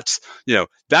 I mean, that's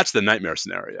the nightmare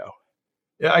scenario.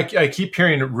 Yeah, I keep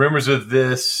hearing rumors of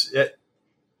this.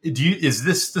 Is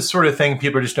this the sort of thing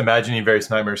people are just imagining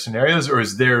various nightmare scenarios, or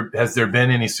has there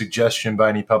been any suggestion by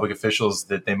any public officials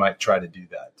that they might try to do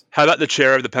that? How about the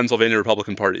chair of the Pennsylvania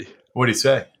Republican Party? What did he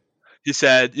say? He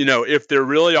said, if there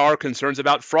really are concerns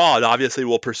about fraud, obviously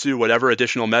we'll pursue whatever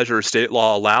additional measures state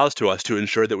law allows to us to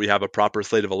ensure that we have a proper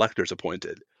slate of electors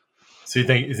appointed. So you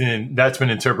think that's been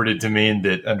interpreted to mean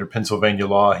that under Pennsylvania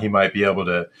law, he might be able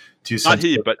to do something? Not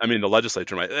he, but I mean, the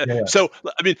legislature might. Yeah. So,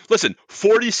 I mean, listen,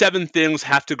 47 things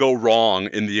have to go wrong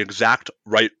in the exact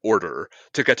right order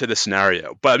to get to this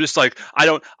scenario. But I'm just like,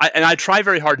 I try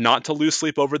very hard not to lose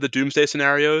sleep over the doomsday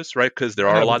scenarios, right? Because there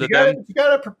are a lot of them. You got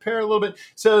to prepare a little bit.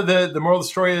 So the moral of the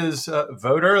story is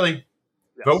vote early,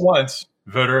 yes. Vote once,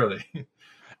 vote early.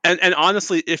 And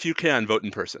honestly, if you can, vote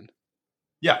in person.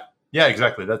 Yeah. Yeah,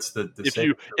 exactly. That's the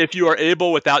if you are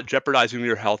able, without jeopardizing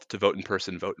your health, to vote in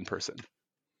person, vote in person.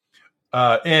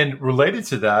 And related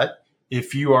to that,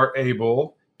 if you are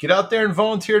able, get out there and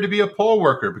volunteer to be a poll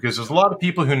worker, because there's a lot of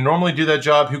people who normally do that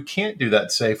job who can't do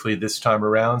that safely this time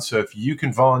around. So if you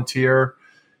can volunteer,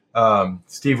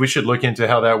 Steve, we should look into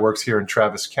how that works here in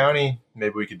Travis County.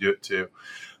 Maybe we could do it too.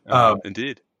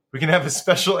 Indeed. We can have a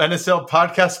special NSL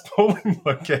podcast polling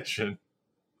location.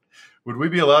 Would we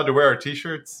be allowed to wear our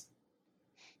T-shirts?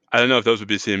 I don't know if those would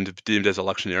be deemed as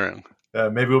electioneering.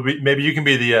 Maybe you can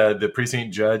be the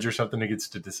precinct judge or something who gets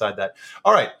to decide that.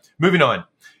 All right, moving on.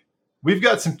 We've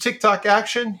got some TikTok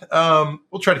action.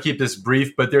 We'll try to keep this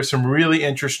brief, but there's some really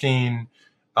interesting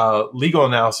legal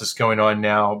analysis going on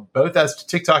now, both as to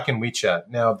TikTok and WeChat.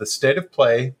 Now, the state of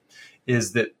play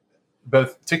is that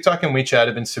both TikTok and WeChat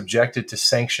have been subjected to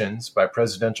sanctions by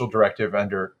presidential directive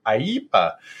under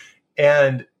IEEPA,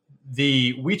 and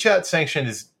the WeChat sanction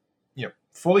is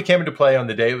fully came into play on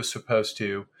the day it was supposed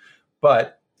to,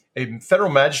 but a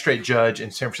federal magistrate judge in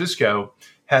San Francisco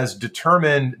has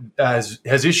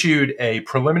issued a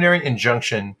preliminary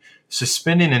injunction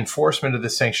suspending enforcement of the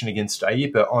sanction against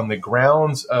IEEPA on the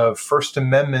grounds of First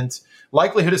Amendment,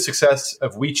 likelihood of success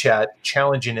of WeChat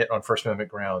challenging it on First Amendment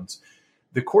grounds.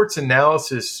 The court's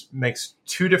analysis makes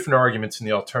two different arguments in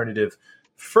the alternative.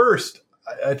 First,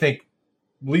 I think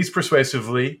least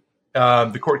persuasively,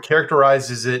 the court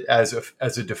characterizes it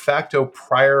as a de facto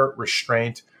prior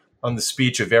restraint on the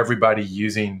speech of everybody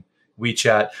using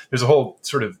WeChat. There's a whole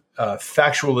sort of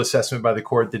factual assessment by the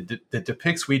court that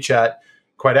depicts WeChat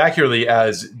quite accurately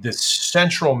as this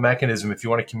central mechanism if you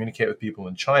want to communicate with people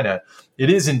in China. It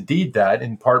is indeed that,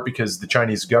 in part because the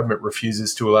Chinese government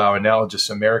refuses to allow analogous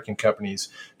American companies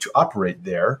to operate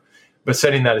there. But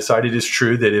setting that aside, it is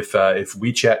true that if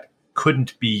WeChat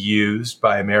couldn't be used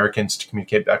by Americans to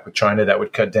communicate back with China, that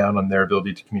would cut down on their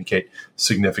ability to communicate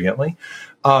significantly.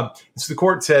 So the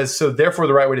court says, so therefore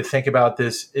the right way to think about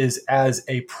this is as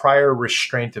a prior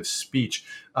restraint of speech.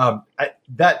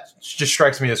 That just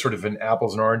strikes me as sort of an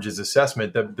apples and oranges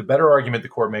assessment. The better argument the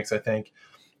court makes, I think,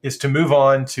 is to move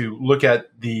on to look at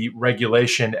the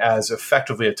regulation as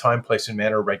effectively a time, place, and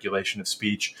manner regulation of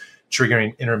speech,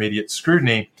 triggering intermediate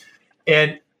scrutiny.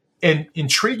 And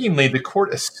intriguingly, the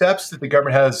court accepts that the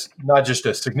government has not just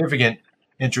a significant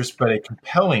interest, but a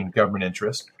compelling government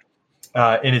interest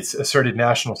in its asserted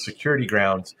national security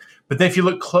grounds. But then if you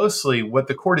look closely, what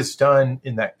the court has done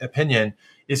in that opinion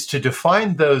is to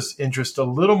define those interests a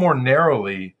little more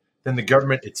narrowly than the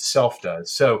government itself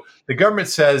does. So the government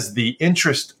says the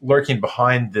interest lurking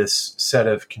behind this set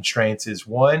of constraints is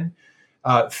one,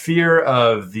 fear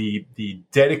of the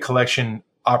data collection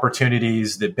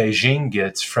opportunities that Beijing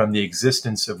gets from the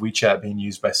existence of WeChat being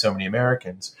used by so many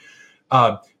Americans.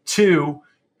 Two,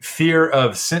 fear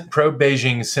of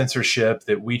pro-Beijing censorship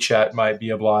that WeChat might be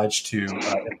obliged to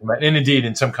implement, and indeed,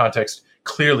 in some context,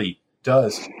 clearly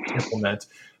does implement.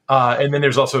 And then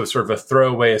there's also sort of a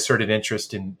throwaway asserted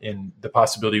interest in the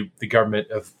possibility the government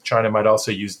of China might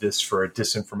also use this for a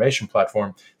disinformation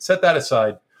platform. Set that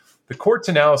aside. The court's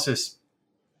analysis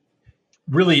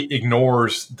really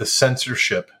ignores the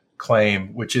censorship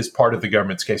claim, which is part of the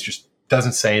government's case, just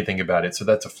doesn't say anything about it. So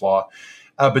that's a flaw.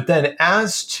 But then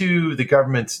as to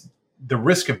the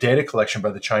risk of data collection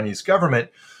by the Chinese government,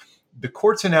 the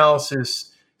court's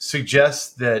analysis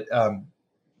suggests that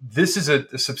this is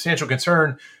a substantial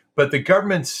concern, but the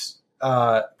government's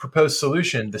proposed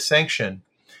solution, the sanction,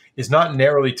 is not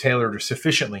narrowly tailored or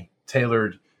sufficiently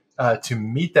tailored to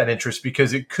meet that interest,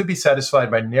 because it could be satisfied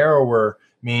by narrower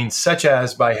means, such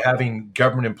as by having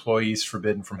government employees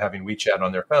forbidden from having WeChat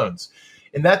on their phones.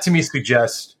 And that to me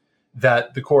suggests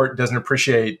that the court doesn't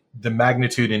appreciate the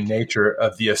magnitude and nature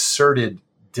of the asserted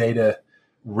data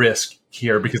risk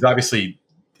here, because obviously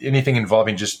anything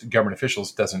involving just government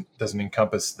officials doesn't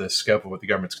encompass the scope of what the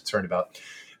government's concerned about.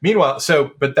 Meanwhile,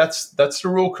 but that's the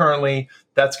rule currently.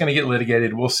 That's going to get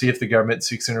litigated. We'll see if the government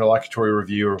seeks interlocutory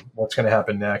review or what's going to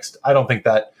happen next. I don't think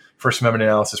that First Amendment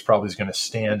analysis probably is going to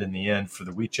stand in the end for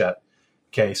the WeChat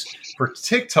case. For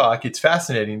TikTok, it's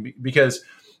fascinating because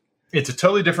it's a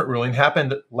totally different ruling.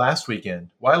 Happened last weekend.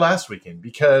 Why last weekend?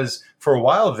 Because for a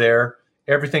while there,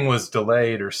 everything was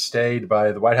delayed or stayed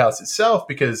by the White House itself,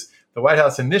 because the White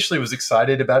House initially was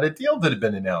excited about a deal that had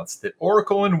been announced, that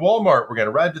Oracle and Walmart were going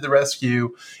to ride to the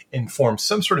rescue and form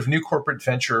some sort of new corporate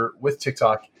venture with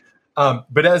TikTok.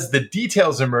 But as the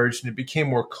details emerged and it became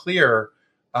more clear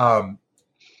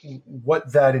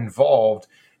what that involved,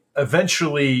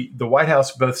 eventually the White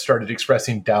House both started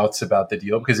expressing doubts about the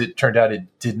deal, because it turned out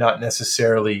it did not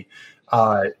necessarily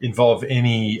involve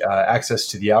any access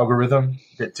to the algorithm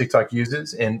that TikTok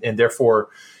uses, and therefore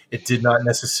it did not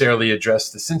necessarily address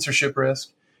the censorship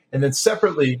risk. And then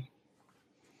separately,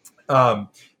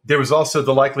 there was also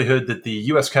the likelihood that the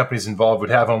U.S. companies involved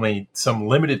would have only some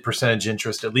limited percentage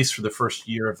interest, at least for the first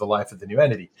year of the life of the new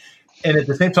entity. And at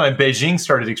the same time, Beijing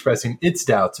started expressing its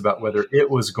doubts about whether it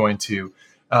was going to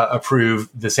approve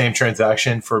the same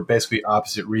transaction for basically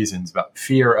opposite reasons, about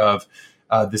fear of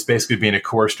this basically being a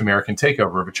coerced American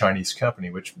takeover of a Chinese company,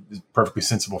 which is perfectly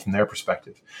sensible from their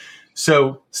perspective.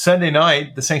 So Sunday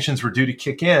night, the sanctions were due to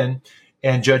kick in,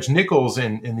 and Judge Nichols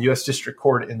in the U.S. District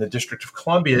Court in the District of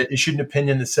Columbia issued an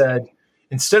opinion that said,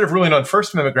 instead of ruling on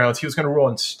First Amendment grounds, he was going to rule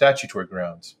on statutory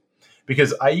grounds,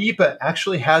 because IEEPA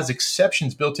actually has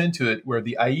exceptions built into it where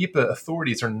the IEEPA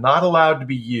authorities are not allowed to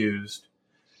be used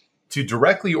to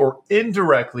directly or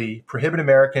indirectly prohibit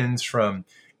Americans from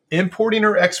importing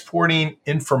or exporting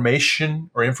information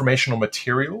or informational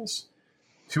materials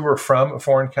to or from a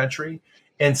foreign country,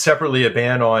 and separately a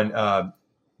ban on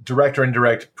direct or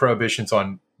indirect prohibitions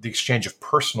on the exchange of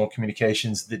personal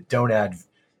communications that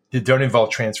don't involve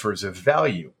transfers of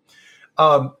value.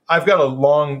 I've got a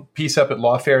long piece up at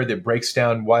Lawfare that breaks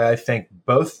down why I think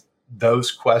both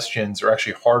those questions are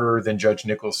actually harder than Judge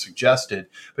Nichols suggested.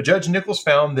 But Judge Nichols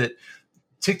found that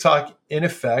TikTok, in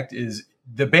effect,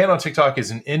 the ban on TikTok is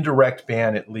an indirect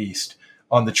ban, at least,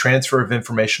 on the transfer of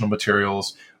informational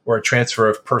materials or a transfer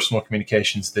of personal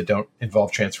communications that don't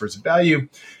involve transfers of value.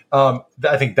 I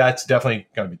think that's definitely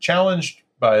going to be challenged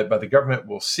by the government.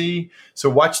 We'll see. So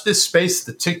watch this space.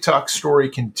 The TikTok story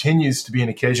continues to be an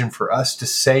occasion for us to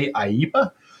say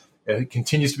IEEPA. It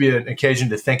continues to be an occasion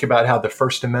to think about how the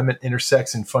First Amendment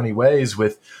intersects in funny ways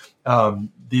with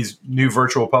these new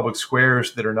virtual public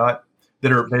squares that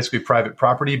are basically private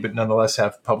property, but nonetheless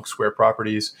have public square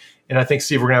properties. And I think,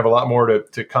 Steve, we're going to have a lot more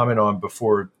to comment on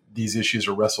before these issues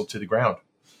are wrestled to the ground.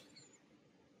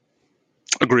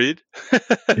 Agreed.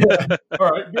 Yeah.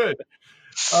 All right, good.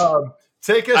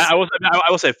 Take us. I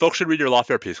will say, folks should read your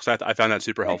Lawfare piece, because I found that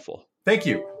super helpful. Thank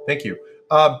you.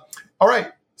 All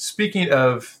right. Speaking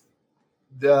of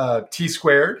the T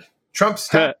squared, Trump's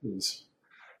taxes.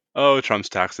 Oh, Trump's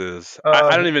taxes.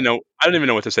 I don't even know. I don't even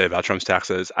know what to say about Trump's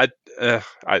taxes. I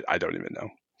don't even know.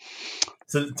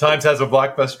 So the Times has a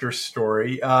blockbuster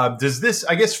story. Does this,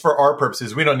 I guess for our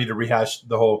purposes, we don't need to rehash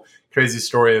the whole crazy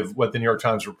story of what the New York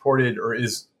Times reported or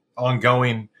is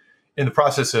ongoing in the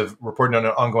process of reporting on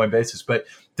an ongoing basis. But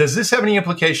does this have any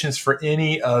implications for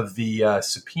any of the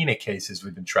subpoena cases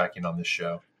we've been tracking on this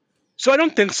show? So I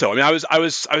don't think so. I mean, I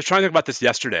was trying to think about this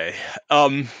yesterday.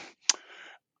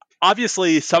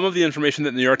 Obviously, some of the information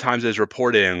that the New York Times is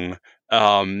reporting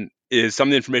is some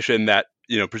of the information that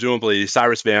presumably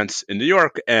Cyrus Vance in New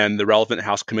York and the relevant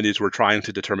House committees were trying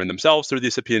to determine themselves through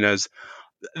these subpoenas.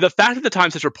 The fact that the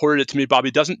Times has reported it to me,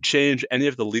 Bobby, doesn't change any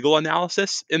of the legal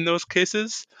analysis in those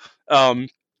cases.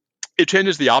 It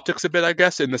changes the optics a bit, I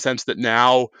guess, in the sense that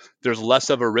now there's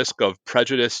less of a risk of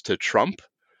prejudice to Trump.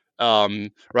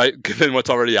 Right, given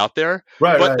what's already out there.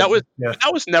 Right, but right.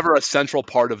 That was never a central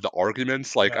part of the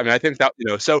arguments. Like, I mean, I think that,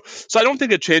 so I don't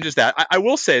think it changes that. I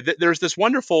will say that there's this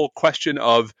wonderful question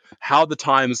of how the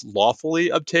Times lawfully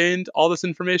obtained all this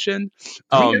information.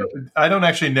 I don't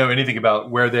actually know anything about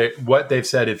what they've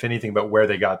said, if anything, about where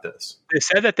they got this. They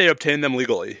said that they obtained them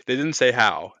legally. They didn't say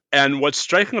how. And what's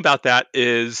striking about that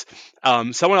is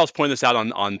someone else pointed this out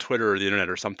on Twitter or the internet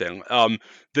or something.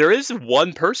 There is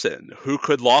one person who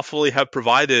could lawfully have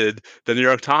provided the New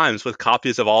York Times with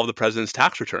copies of all of the president's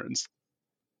tax returns.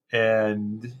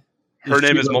 And her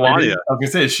name is Melania. I was going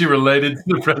to say, is she related to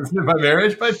the president by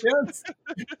marriage by chance?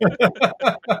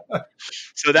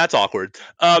 So that's awkward.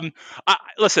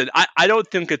 Listen, I don't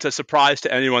think it's a surprise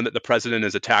to anyone that the president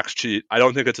is a tax cheat. I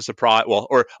don't think it's a surprise,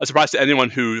 or a surprise to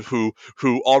anyone who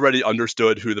already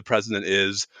understood who the president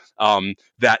is,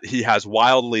 that he has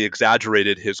wildly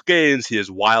exaggerated his gains, he has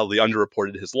wildly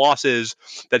underreported his losses,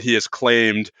 that he has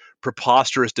claimed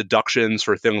preposterous deductions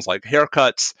for things like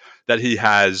haircuts, that he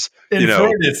has, In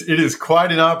fairness, it is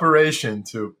quite an operation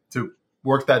to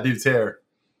work that dude's hair.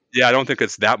 Yeah, I don't think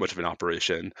it's that much of an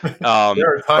operation. There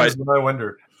are times when I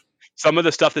wonder. Some of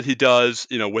the stuff that he does,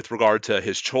 with regard to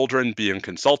his children being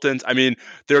consultants. I mean,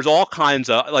 there's all kinds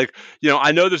of,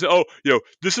 I know there's,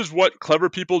 this is what clever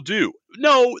people do.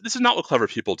 No, this is not what clever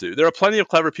people do. There are plenty of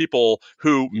clever people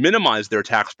who minimize their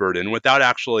tax burden without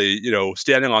actually,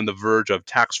 standing on the verge of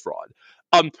tax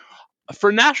fraud.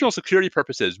 For national security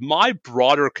purposes, my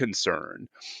broader concern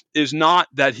is not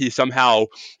that he somehow,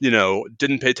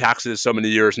 didn't pay taxes so many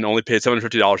years and only paid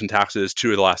 $750 in taxes 2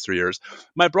 of the last 3 years.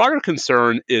 My broader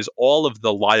concern is all of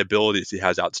the liabilities he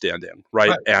has outstanding,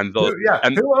 right? And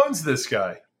who owns this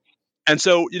guy? And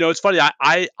so, it's funny.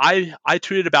 I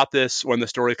tweeted about this when the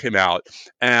story came out,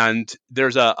 and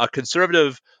there's a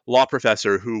conservative law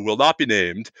professor who will not be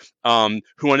named,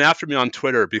 who went after me on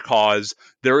Twitter because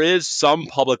there is some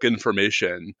public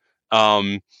information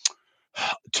about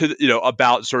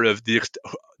sort of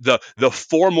the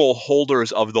formal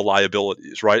holders of the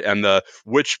liabilities, right, and the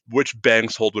which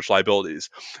banks hold which liabilities.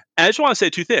 And I just want to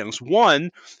say two things. One,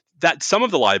 that some of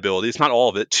the liabilities, not all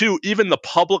of it. Two, even the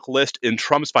public list in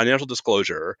Trump's financial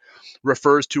disclosure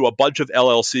refers to a bunch of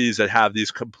LLCs that have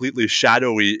these completely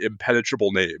shadowy,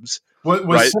 impenetrable names.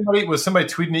 Was somebody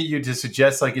tweeting at you to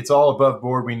suggest it's all above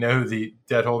board? We know who the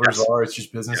debt holders are. It's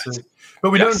just businesses, but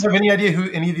we don't have any idea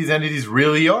who any of these entities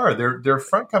really are. They're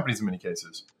front companies in many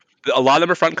cases. A lot of them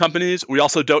are front companies. We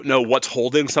also don't know what's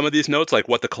holding some of these notes, like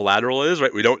what the collateral is,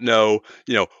 right? We don't know,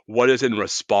 what is in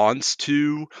response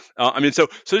to. So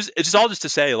it's just all just to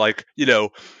say,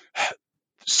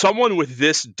 someone with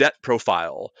this debt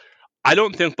profile, I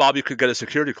don't think Bobby could get a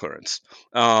security clearance.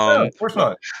 No, of course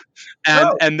not.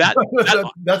 And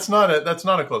that's not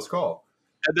a close call.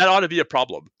 And that ought to be a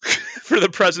problem for the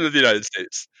president of the United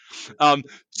States.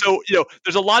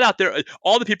 There's a lot out there.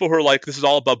 All the people who are like, this is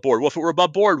all above board. Well, if it were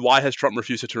above board, why has Trump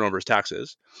refused to turn over his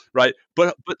taxes, right?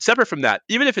 But separate from that,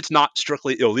 even if it's not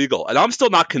strictly illegal, and I'm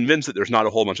still not convinced that there's not a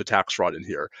whole bunch of tax fraud in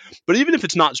here, but even if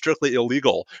it's not strictly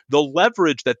illegal, the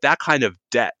leverage that kind of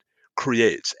debt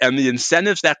creates and the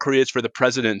incentives that creates for the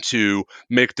president to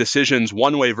make decisions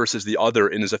one way versus the other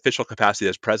in his official capacity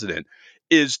as president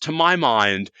is, to my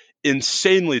mind,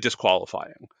 insanely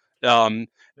disqualifying. And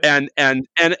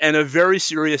a very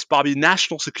serious, Bobby,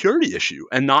 national security issue,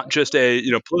 and not just a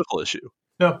political issue.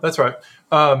 No, that's right.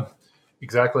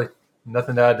 Exactly.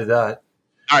 Nothing to add to that.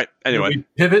 All right. Anyway, we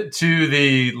pivot to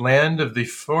the land of the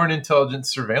Foreign Intelligence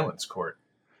Surveillance Court.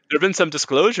 There have been some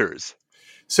disclosures.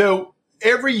 So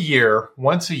every year,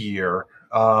 once a year,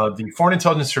 the Foreign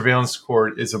Intelligence Surveillance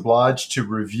Court is obliged to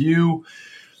review.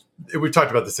 We've talked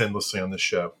about this endlessly on this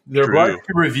show. They're obliged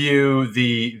to review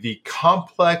the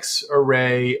complex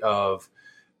array of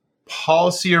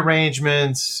policy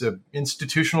arrangements,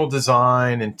 institutional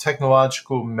design, and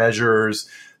technological measures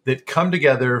that come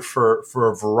together for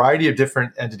a variety of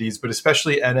different entities, but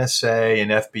especially NSA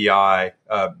and FBI,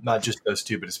 not just those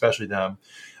two, but especially them,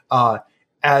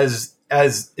 as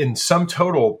in sum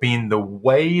total being the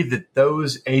way that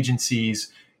those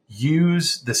agencies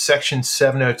use the Section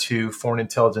 702 Foreign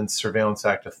Intelligence Surveillance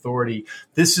Act authority.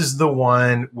 This is the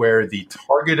one where the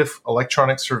target of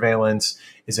electronic surveillance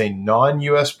is a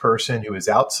non-U.S. person who is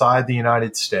outside the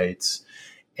United States.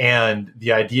 And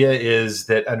the idea is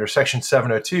that under Section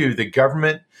 702, the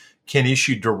government can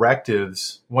issue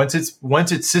directives once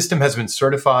its system has been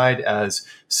certified as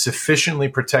sufficiently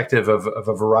protective of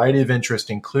a variety of interests,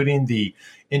 including the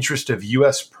interest of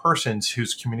U.S. persons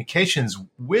whose communications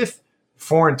with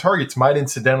foreign targets might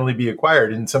incidentally be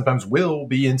acquired and sometimes will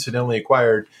be incidentally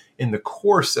acquired in the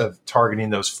course of targeting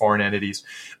those foreign entities.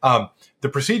 The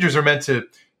procedures are meant to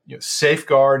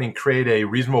safeguard and create a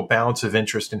reasonable balance of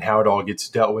interest in how it all gets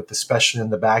dealt with, especially in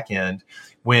the back end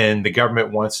when the government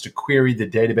wants to query the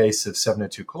database of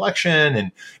 702 collection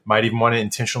and might even want to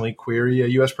intentionally query a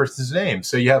U.S. person's name.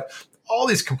 So you have all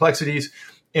these complexities.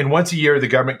 And once a year, the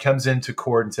government comes into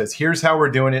court and says, here's how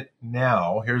we're doing it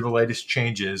now. Here are the latest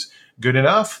changes. Good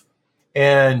enough?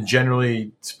 And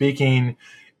generally speaking,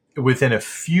 within a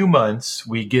few months,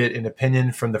 we get an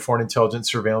opinion from the Foreign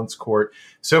Intelligence Surveillance Court.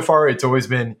 So far, it's always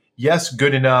been, yes,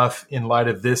 good enough in light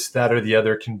of this, that, or the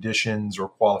other conditions or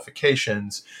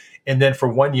qualifications. And then for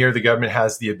 1 year, the government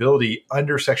has the ability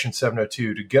under Section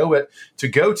 702 to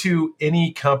go to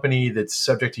any company that's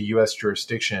subject to U.S.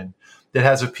 jurisdiction that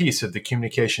has a piece of the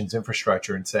communications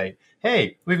infrastructure and say,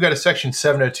 hey, we've got a Section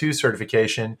 702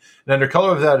 certification. And under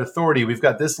color of that authority, we've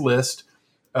got this list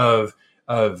of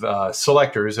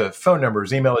selectors, of phone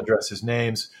numbers, email addresses,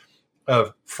 names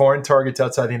of foreign targets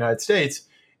outside the United States.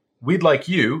 We'd like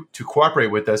you to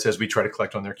cooperate with us as we try to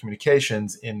collect on their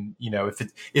communications. And, if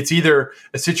it's either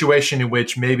a situation in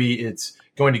which maybe it's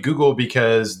going to Google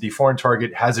because the foreign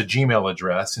target has a Gmail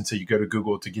address, and so you go to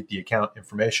Google to get the account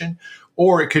information,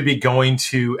 or it could be going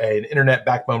to an internet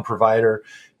backbone provider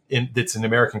that's an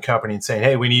American company and saying,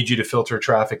 hey, we need you to filter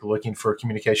traffic looking for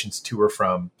communications to or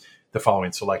from the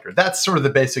following selector. That's sort of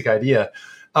the basic idea.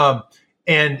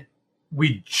 And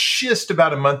we just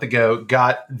about a month ago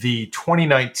got the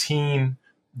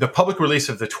public release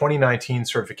of the 2019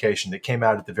 certification that came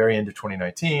out at the very end of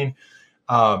 2019.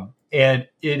 And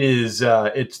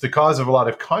it's the cause of a lot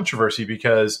of controversy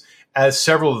because, as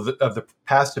several of the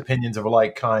past opinions of a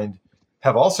like kind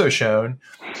have also shown,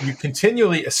 you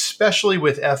continually, especially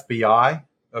with FBI,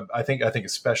 I think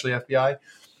especially FBI,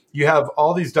 you have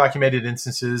all these documented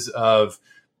instances of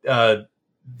the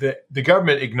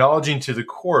government acknowledging to the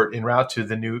court en route to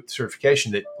the new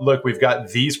certification that, look, we've got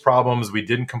these problems. We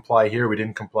didn't comply here. We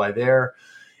didn't comply there.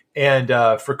 And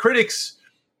for critics,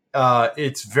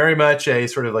 it's very much a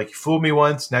sort of like, you fooled me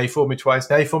once, now you fooled me twice,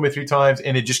 now you fooled me 3 times,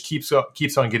 and it just keeps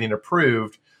on getting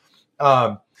approved.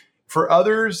 For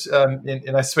others,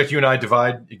 and I suspect you and I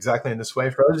divide exactly in this way.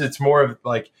 For others, it's more of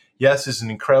like, yes, it's an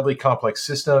incredibly complex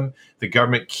system. The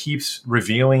government keeps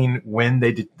revealing when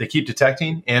they keep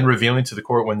detecting and revealing to the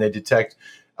court when they detect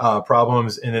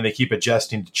problems, and then they keep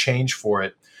adjusting to change for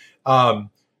it.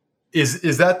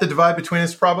 Is that the divide between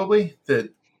us? Probably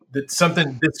that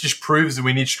something that just proves that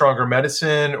we need stronger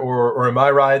medicine, or am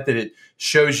I right that it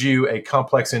shows you a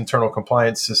complex internal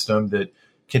compliance system that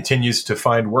continues to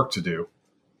find work to do?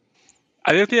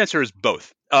 I think the answer is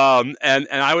both. And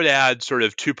I would add sort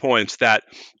of 2 points that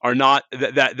are not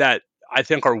that I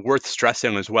think are worth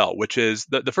stressing as well, which is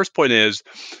the first point is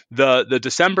the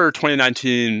December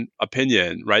 2019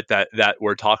 opinion, right, that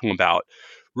we're talking about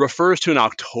refers to an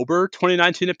October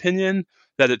 2019 opinion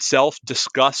that itself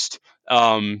discussed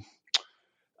the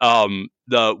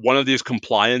one of these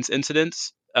compliance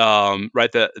incidents,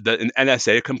 right, an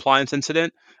NSA compliance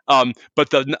incident.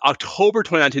 But the October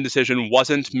 2019 decision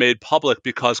wasn't made public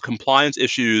because compliance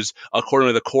issues, according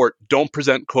to the court, don't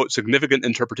present, quote, significant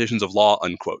interpretations of law,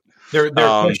 unquote. There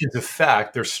are questions of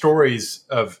fact. They're stories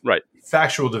of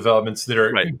factual developments that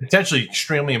are potentially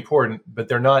extremely important, but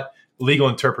they're not legal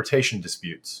interpretation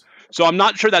disputes. So I'm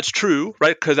not sure that's true,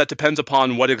 right? Because that depends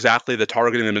upon what exactly the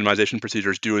targeting and minimization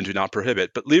procedures do and do not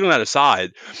prohibit. But leaving that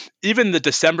aside, even the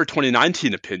December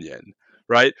 2019 opinion,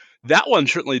 right, that one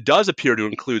certainly does appear to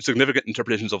include significant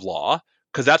interpretations of law,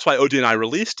 because that's why ODNI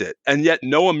released it. And yet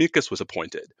no amicus was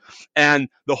appointed. And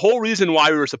the whole reason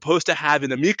why we were supposed to have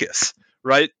an amicus,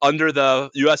 right, under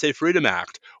the USA Freedom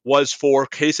Act was for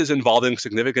cases involving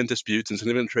significant disputes and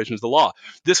significant alterations of the law.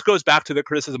 This goes back to the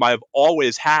criticism I have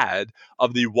always had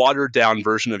of the watered-down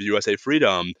version of USA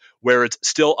Freedom, where it's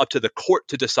still up to the court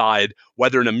to decide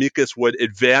whether an amicus would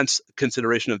advance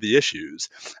consideration of the issues,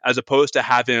 as opposed to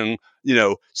having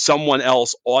someone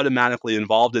else automatically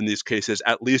involved in these cases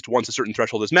at least once a certain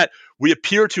threshold is met. We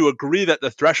appear to agree that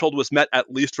the threshold was met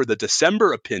at least for the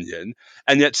December opinion,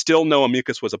 and yet still no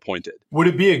amicus was appointed. Would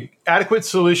it be an adequate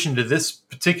solution to this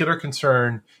particular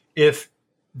concern if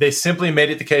they simply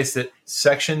made it the case that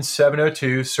Section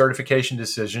 702 certification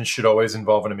decisions should always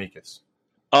involve an amicus?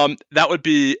 That would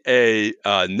be a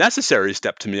necessary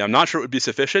step to me. I'm not sure it would be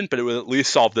sufficient, but it would at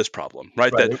least solve this problem,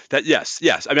 right? That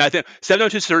yes. I mean, I think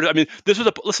 702. I mean, this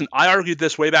was listen. I argued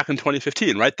this way back in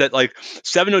 2015, right? That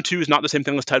 702 is not the same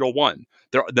thing as Title I.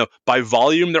 By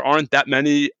volume, there aren't that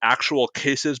many actual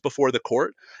cases before the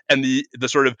court, and the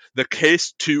sort of the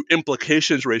case to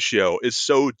implications ratio is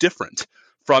so different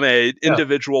from a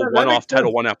individual one-off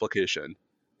Title I application.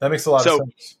 That makes a lot of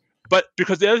sense. But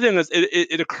because the other thing is,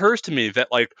 it occurs to me that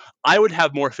I would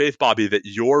have more faith, Bobby, that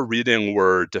your reading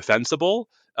were defensible,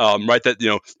 right? That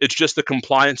it's just the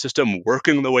compliance system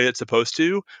working the way it's supposed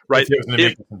to, right? If there's an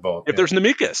amicus involved, if there's an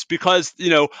amicus, because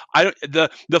the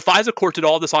FISA court did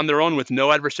all this on their own with no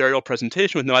adversarial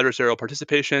presentation, with no adversarial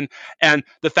participation, and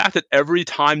the fact that every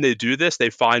time they do this,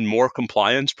 they find more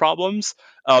compliance problems.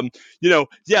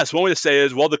 Yes, one way to say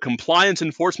is, well, the compliance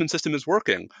enforcement system is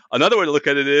working. Another way to look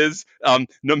at it is,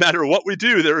 no matter what we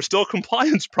do, there are still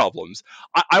compliance problems.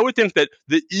 I would think that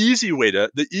the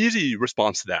easy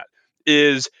response to that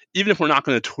is, even if we're not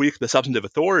going to tweak the substantive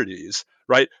authorities,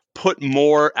 right, put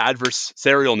more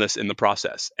adversarialness in the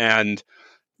process. And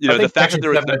I think the fact that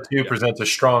 702 presents a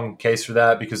strong case for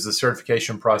that, because the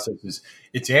certification process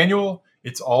it's annual.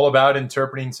 It's all about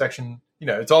interpreting section.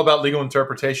 It's all about legal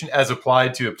interpretation as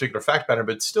applied to a particular fact pattern,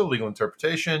 but it's still legal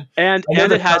interpretation. And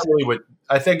it has really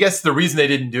I guess the reason they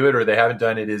didn't do it, or they haven't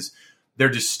done it, is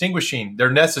they're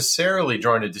necessarily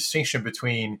drawing a distinction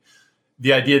between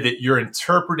the idea that you're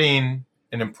interpreting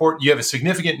you have a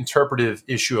significant interpretive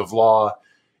issue of law.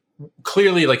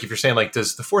 Clearly, if you're saying,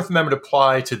 does the Fourth Amendment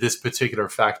apply to this particular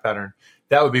fact pattern?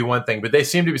 That would be one thing. But they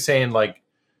seem to be saying,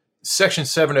 Section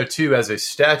 702 as a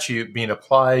statute being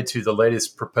applied to the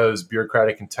latest proposed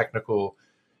bureaucratic and technical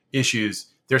issues,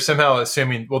 they're somehow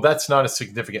assuming, well, that's not a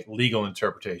significant legal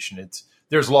interpretation.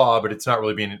 There's law, but it's not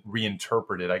really being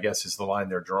reinterpreted, I guess, is the line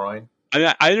they're drawing. I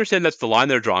mean, I understand that's the line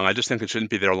they're drawing. I just think it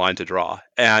shouldn't be their line to draw.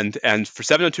 And for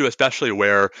 702 especially,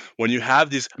 where when you have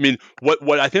these, I mean,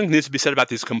 what I think needs to be said about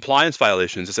these compliance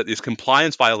violations is that these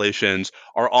compliance violations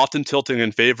are often tilting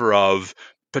in favor of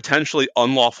potentially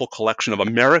unlawful collection of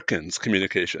Americans'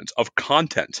 communications, of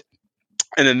content.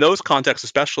 And in those contexts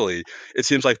especially, it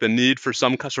seems like the need for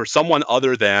someone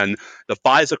other than the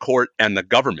FISA court and the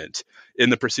government in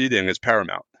the proceeding is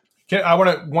paramount. I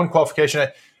want one qualification.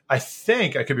 I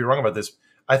think, I could be wrong about this,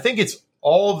 I think it's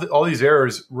all these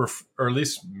errors, or at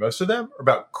least most of them, are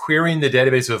about querying the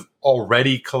database of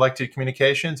already collected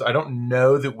communications. I don't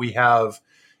know that we have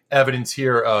evidence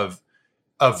here of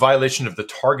a violation of the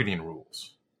targeting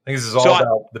rules. I think this is all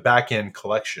about the back-end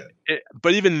collection.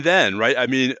 But even then, right, I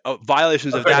mean,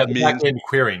 violations of that means... back-end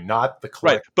querying, not the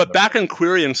collection. Right, but back-end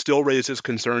querying still raises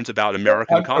concerns about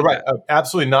American content. Right, I'm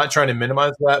absolutely not trying to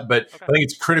minimize that, but I think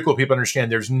it's critical people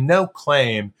understand there's no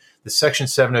claim that Section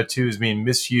 702 is being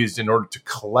misused in order to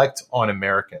collect on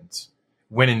Americans,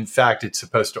 when in fact it's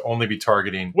supposed to only be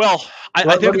targeting... Well, I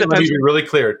think let me be really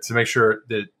clear to make sure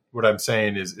that what I'm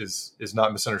saying is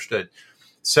not misunderstood.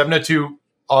 702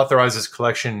 authorizes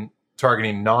collection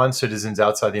targeting non-citizens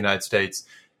outside the United States.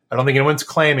 I don't think anyone's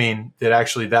claiming that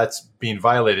actually that's being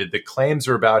violated. The claims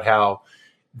are about how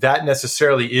that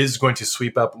necessarily is going to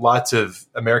sweep up lots of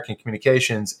American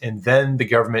communications, and then the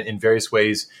government in various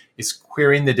ways is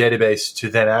querying the database to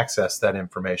then access that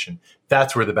information.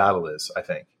 That's where the battle is, I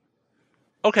think.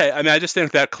 Okay, I mean, I just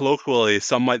think that colloquially,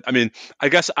 I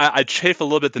guess I chafe a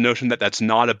little bit the notion that that's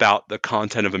not about the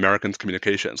content of Americans'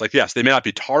 communications. Yes, they may not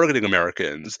be targeting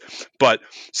Americans, but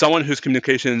someone whose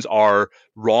communications are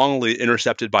wrongly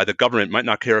intercepted by the government might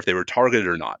not care if they were targeted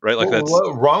or not, right?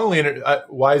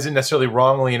 Why is it necessarily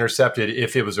wrongly intercepted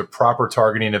if it was a proper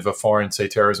targeting of a foreign, say,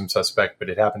 terrorism suspect, but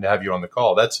it happened to have you on the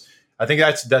call? I think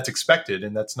that's expected,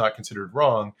 and that's not considered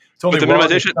wrong. It's only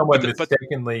wrong if someone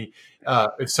mistakenly,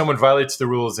 if someone violates the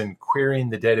rules in querying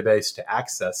the database to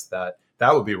access that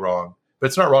would be wrong. But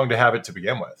it's not wrong to have it to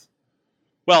begin with.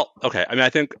 Well, okay. I mean, I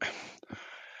think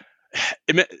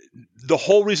the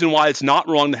whole reason why it's not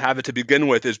wrong to have it to begin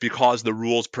with is because the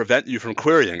rules prevent you from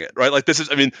querying it, right? Like this is,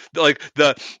 I mean, like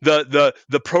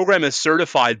the program is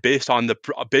certified based on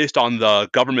the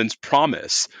government's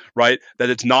promise, right? That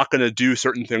it's not going to do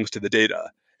certain things to the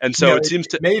data, and so it seems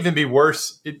to may even be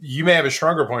worse. You may have a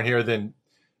stronger point here than.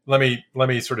 Let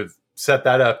me sort of set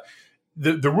that up.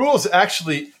 The rules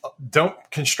actually don't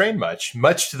constrain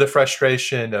much to the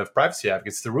frustration of privacy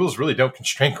advocates. The rules really don't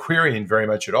constrain querying very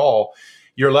much at all.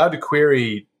 You're allowed to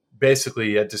query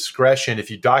basically at discretion if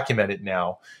you document it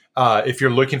now, if you're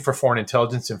looking for foreign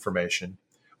intelligence information,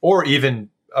 or even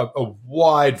a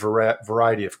wide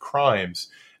variety of crimes.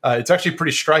 It's actually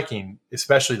pretty striking,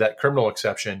 especially that criminal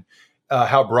exception,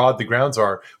 how broad the grounds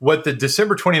are. What the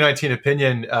December 2019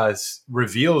 opinion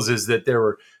reveals is that there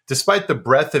were, despite the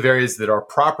breadth of areas that are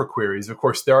proper queries, of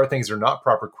course, there are things that are not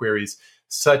proper queries,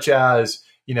 such as,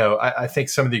 I think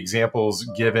some of the examples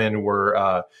given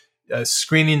were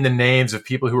screening the names of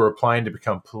people who are applying to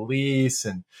become police.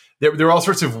 And there are all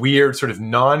sorts of weird sort of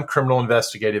non-criminal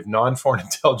investigative, non-foreign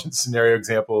intelligence scenario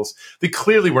examples that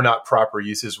clearly were not proper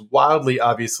uses, wildly,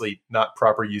 obviously not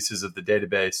proper uses of the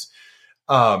database.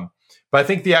 But I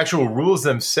think the actual rules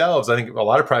themselves, I think a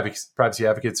lot of privacy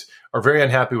advocates are very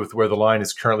unhappy with where the line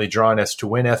is currently drawn as to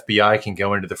when FBI can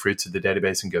go into the fruits of the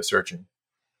database and go searching.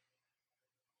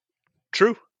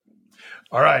 True.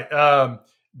 All right.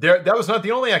 That was not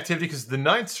the only activity, because the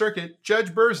Ninth Circuit,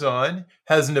 Judge Berzon,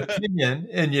 has an opinion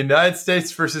in United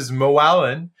States versus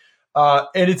Moalen.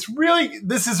 And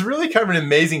this is really kind of an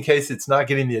amazing case. It's not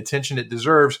getting the attention it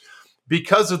deserves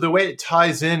because of the way it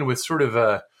ties in with sort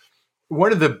of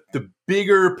one of the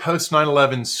bigger post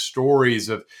 9/11 stories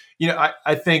of,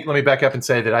 I think, let me back up and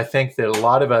say that I think that a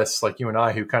lot of us, like you and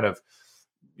I, who kind of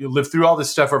live through all this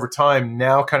stuff over time,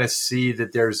 now kind of see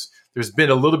that there's been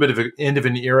a little bit of an end of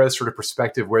an era sort of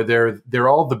perspective where they're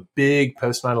all the big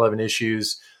post 9/11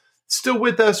 issues still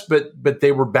with us, but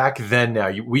they were back then. Now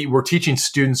we were teaching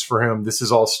students for whom this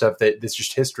is all stuff that's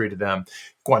just history to them.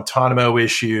 Guantanamo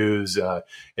issues,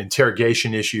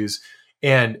 interrogation issues,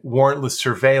 and warrantless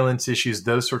surveillance issues,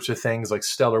 those sorts of things like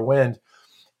Stellar Wind.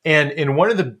 And in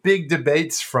one of the big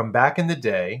debates from back in the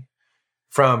day,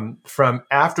 from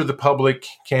after the public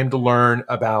came to learn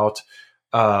about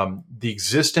the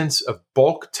existence of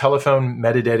bulk telephone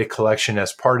metadata collection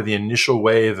as part of the initial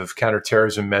wave of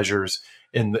counterterrorism measures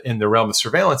in the realm of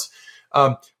surveillance,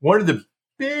 one of the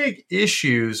big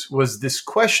issues was this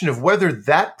question of whether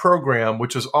that program,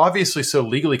 which was obviously so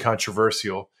legally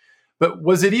controversial, but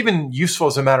was it even useful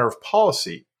as a matter of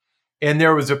policy? And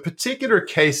there was a particular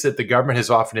case that the government has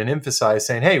often emphasized,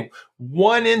 saying, hey,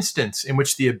 one instance in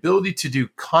which the ability to do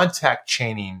contact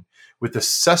chaining with the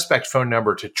suspect phone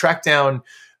number to track down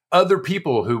other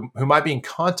people who might be in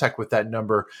contact with that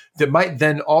number that might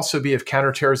then also be of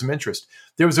counterterrorism interest.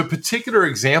 There was a particular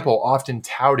example often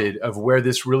touted of where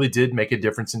this really did make a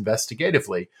difference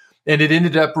investigatively. And it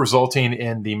ended up resulting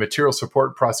in the material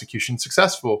support prosecution,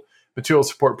 successful material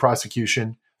support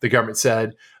prosecution, the government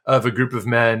said, of a group of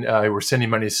men who were sending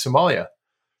money to Somalia.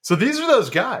 So these are those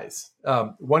guys,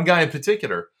 one guy in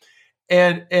particular.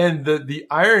 And the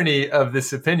irony of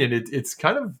this opinion,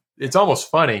 it's almost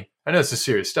funny. I know this is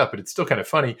serious stuff, but it's still kind of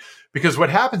funny, because what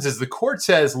happens is the court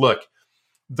says, look,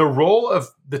 the role of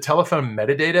the telephone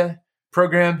metadata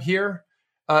program here,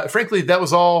 frankly, that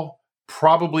was all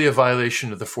probably a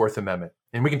violation of the Fourth Amendment.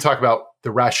 And we can talk about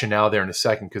the rationale there in a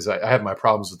second, because I have my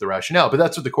problems with the rationale, but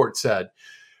that's what the court said.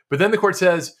 But then the court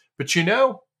says, but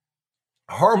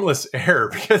harmless error,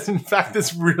 because in fact,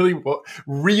 this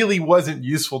really wasn't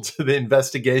useful to the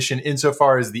investigation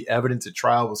insofar as the evidence at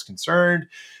trial was concerned.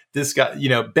 This guy,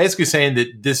 basically saying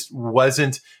that this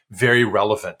wasn't very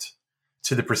relevant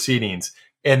to the proceedings.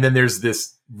 And then there's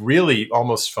this really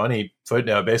almost funny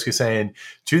footnote basically saying,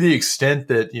 to the extent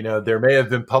that, there may have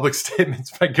been public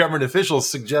statements by government officials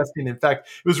suggesting, in fact,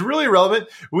 it was really relevant,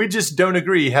 we just don't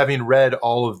agree, having read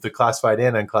all of the classified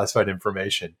and unclassified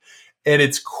information. And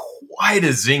it's quite a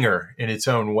zinger in its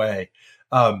own way.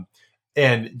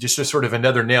 And just a sort of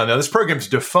another nail. Now, this program's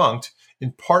defunct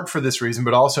in part for this reason,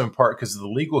 but also in part because of the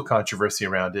legal controversy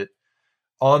around it.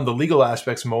 On the legal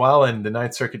aspects, Moalen, the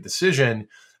Ninth Circuit decision,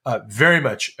 very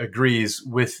much agrees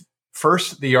with,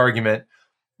 first, the argument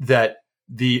that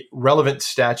the relevant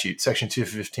statute, Section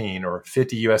 215 or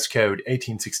 50 U.S. Code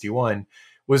 1861,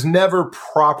 was never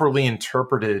properly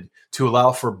interpreted to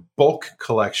allow for bulk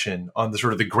collection on the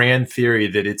sort of the grand theory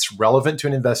that it's relevant to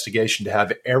an investigation to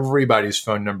have everybody's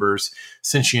phone numbers,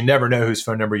 since you never know whose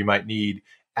phone number you might need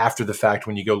after the fact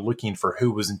when you go looking for who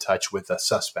was in touch with a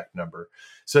suspect number.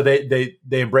 So they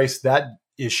embrace that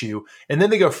issue. And then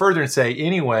they go further and say,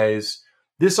 anyways,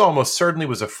 this almost certainly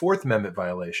was a Fourth Amendment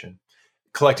violation,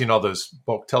 collecting all those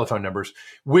bulk telephone numbers,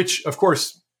 which, of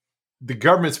course, the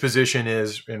government's position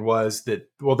is and was that,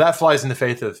 well, that flies in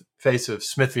the face of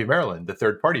Smith v. Maryland, the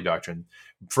third party doctrine.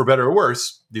 For better or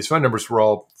worse, these phone numbers were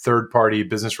all third party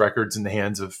business records in the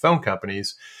hands of phone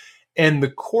companies. And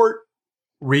the court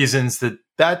reasons that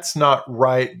that's not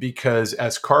right because,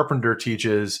 as Carpenter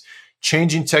teaches,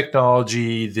 changing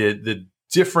technology, the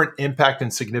different impact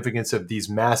and significance of these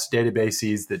mass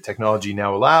databases that technology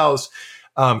now allows,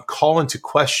 call into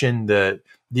question the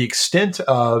extent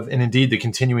of, and indeed the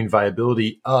continuing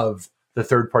viability of, the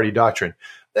third-party doctrine.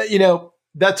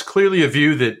 That's clearly a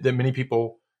view that many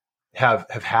people have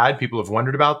had. People have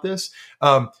wondered about this.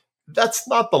 That's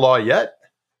not the law yet.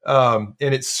 And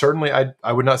it's certainly,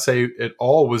 I would not say at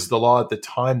all was the law at the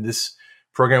time this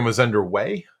program was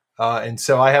underway. And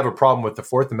so I have a problem with the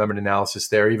Fourth Amendment analysis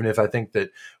there, even if I think that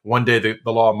one day the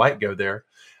law might go there.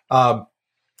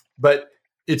 But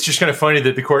it's just kind of funny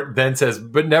that the court then says,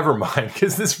 but never mind,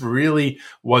 because this really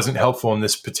wasn't helpful in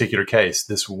this particular case,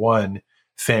 this one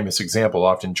famous example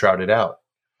often trotted out.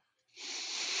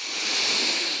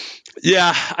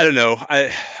 Yeah, I don't know.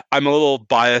 I'm a little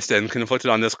biased and conflicted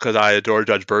on this because I adore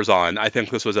Judge Berzon. I think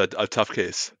this was a tough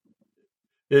case.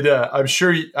 I'm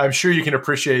sure you can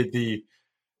appreciate the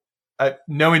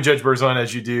knowing Judge Berzon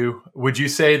as you do. Would you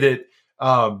say that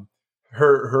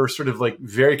her sort of like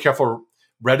very careful,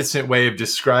 reticent way of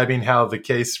describing how the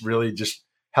case really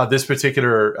how this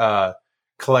particular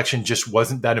collection just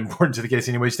wasn't that important to the case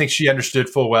anyway? Do you think she understood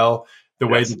full well the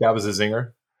way that was a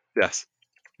zinger? Yes.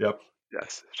 Yep.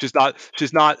 Yes. She's not.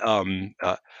 The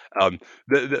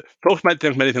folks might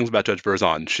think many things about Judge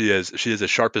Berzon. She is as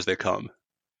sharp as they come.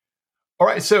 All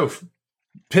right. So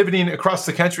pivoting across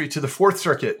the country to the Fourth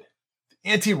Circuit,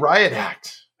 Anti-Riot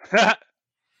Act.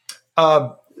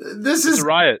 This is a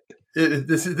riot.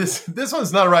 This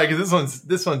one's not a riot because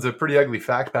this one's a pretty ugly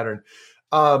fact pattern.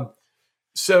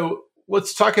 So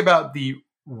let's talk about the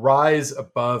Rise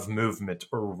Above movement,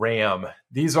 or RAM.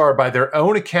 These are, by their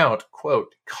own account,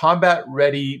 quote,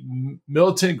 combat-ready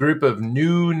militant group of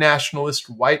new nationalist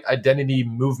white identity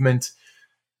movement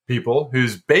people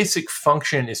whose basic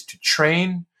function is to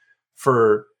train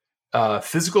for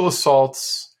physical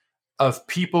assaults of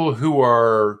people who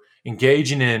are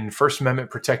engaging in First Amendment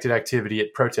protected activity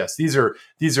at protests. These are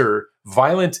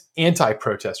violent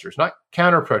anti-protesters, not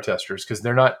counter-protesters, because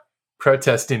they're not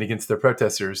protesting against their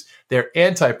protesters. They're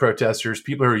anti-protesters,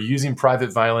 people who are using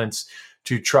private violence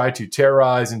to try to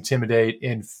terrorize, intimidate,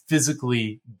 and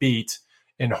physically beat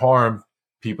and harm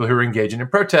people who are engaging in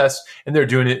protests. And they're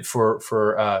doing it for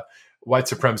white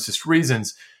supremacist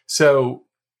reasons. So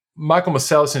Michael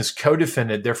Moselius and his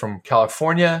co-defendant, they're from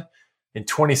California. In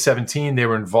 2017, they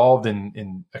were involved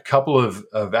in a couple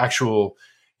of actual,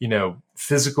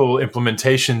 physical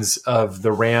implementations of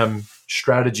the RAM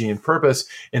strategy and purpose.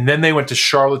 And then they went to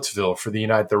Charlottesville for the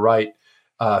Unite the Right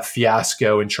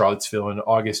fiasco in Charlottesville in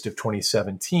August of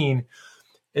 2017.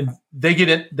 And they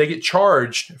get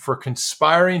charged for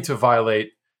conspiring to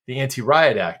violate the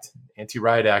Anti-Riot Act.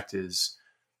 Anti-Riot Act is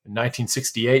a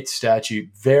 1968 statute,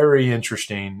 very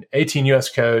interesting, 18 U.S.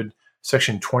 Code,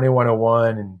 Section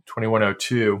 2101 and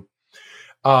 2102.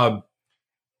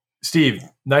 Steve,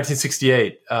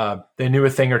 1968, they knew a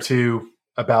thing or two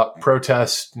about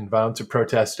protest and violence of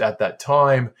protest at that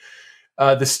time.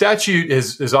 The statute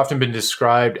has often been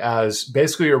described as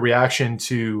basically a reaction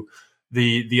to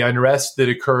the unrest that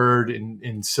occurred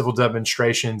in civil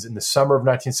demonstrations in the summer of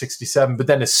 1967, but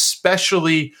then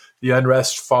especially the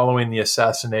unrest following the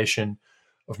assassination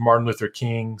of Martin Luther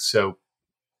King. So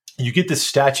you get this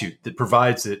statute that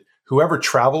provides that whoever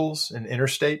travels in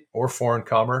interstate or foreign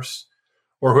commerce,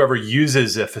 or whoever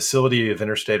uses a facility of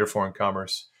interstate or foreign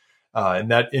commerce,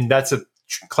 and that's a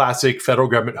classic federal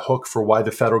government hook for why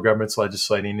the federal government's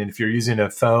legislating. And if you're using a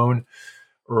phone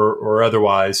or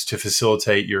otherwise to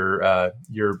facilitate your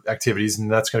activities,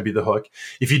 and that's going to be the hook.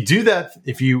 If you do that,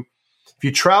 if you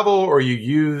travel or you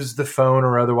use the phone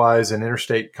or otherwise an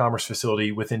interstate commerce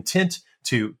facility with intent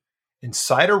to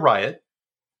incite a riot,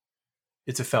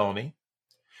 it's a felony.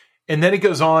 And then it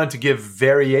goes on to give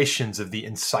variations of the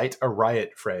incite a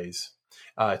riot phrase,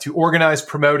 to organize,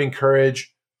 promote,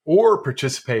 encourage, or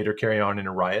participate or carry on in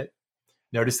a riot.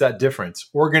 Notice that difference.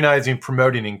 Organizing,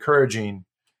 promoting, encouraging,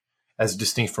 as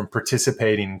distinct from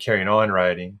participating and carrying on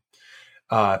rioting.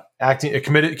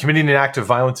 Committing an act of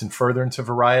violence in furtherance of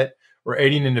a riot, or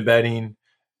aiding and abetting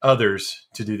others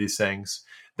to do these things.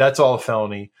 That's all a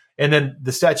felony. And then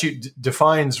the statute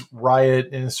defines riot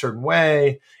in a certain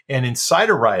way, and incite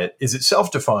a riot is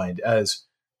itself defined as,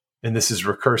 and this is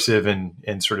recursive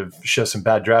and sort of shows some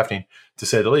bad drafting, to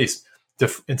say the least,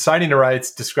 inciting a riot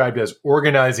is described as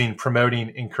organizing,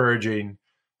 promoting, encouraging,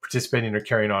 participating, or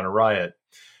carrying on a riot.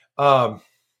 I'm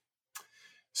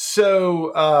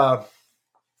sorry.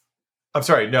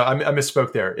 No, I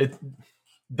misspoke there.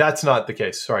 That's not the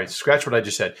case. Sorry, scratch what I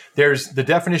just said. There's the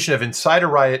definition of incite a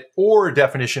riot or a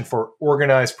definition for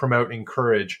organize, promote,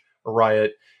 encourage a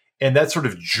riot. And that's sort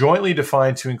of jointly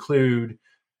defined to include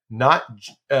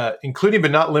including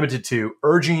but not limited to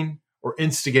urging or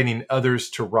instigating others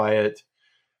to riot,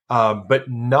 but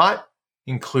not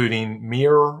including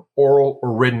mere oral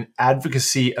or written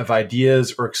advocacy of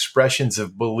ideas or expressions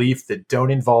of belief that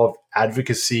don't involve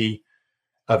advocacy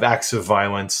of acts of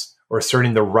violence or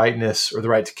asserting the rightness or the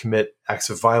right to commit acts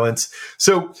of violence.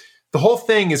 So the whole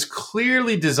thing is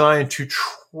clearly designed to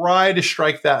try to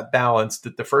strike that balance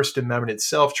that the First Amendment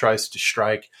itself tries to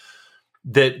strike,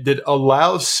 that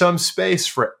allows some space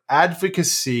for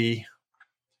advocacy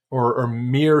or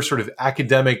mere sort of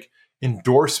academic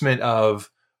endorsement of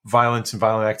violence and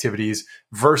violent activities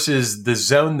versus the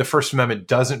zone the First Amendment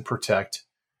doesn't protect,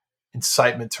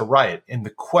 incitement to riot. And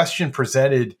the question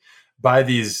presented by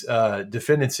these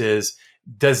defendants is,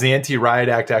 does the Anti-Riot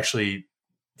Act actually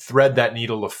thread that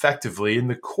needle effectively? And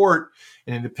the court,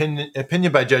 in an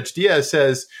opinion by Judge Diaz,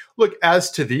 says, look,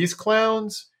 as to these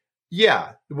clowns,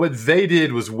 yeah, what they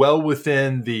did was well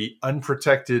within the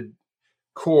unprotected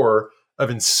core of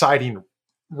inciting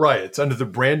riots under the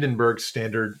Brandenburg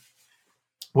Standard.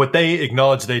 What they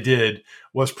acknowledged they did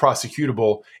was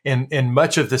prosecutable, and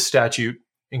much of the statute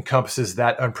encompasses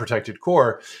that unprotected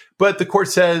core. But the court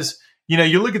says,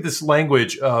 you look at this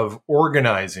language of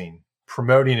organizing,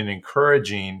 promoting, and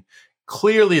encouraging.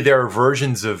 Clearly, there are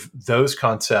versions of those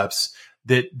concepts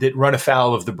that run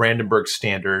afoul of the Brandenburg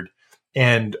Standard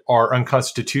and are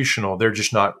unconstitutional. They're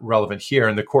just not relevant here.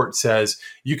 And the court says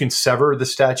you can sever the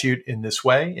statute in this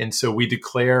way. And so we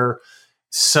declare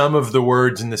some of the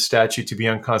words in the statute to be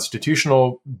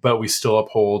unconstitutional, but we still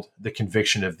uphold the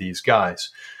conviction of these guys.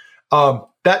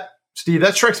 Steve,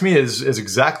 that strikes me as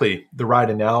exactly the right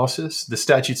analysis. The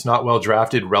statute's not well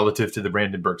drafted relative to the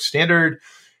Brandenburg Standard,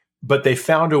 but they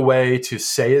found a way to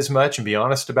say as much and be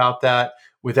honest about that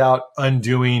without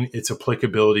undoing its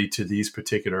applicability to these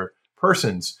particular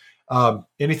persons.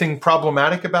 Anything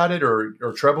problematic about it or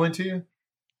troubling to you?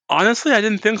 Honestly, I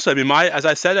didn't think so. I mean, as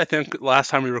I said, I think last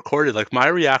time we recorded, my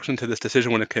reaction to this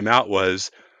decision when it came out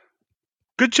was,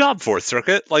 good job, Fourth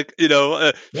Circuit.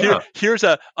 Here's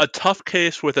a tough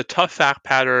case with a tough fact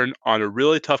pattern on a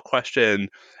really tough question.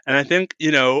 And I think,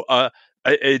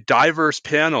 a diverse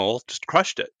panel just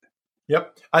crushed it.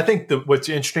 Yep. I think what's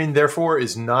interesting, therefore,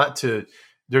 is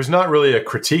there's not really a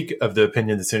critique of the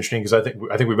opinion that's interesting, because I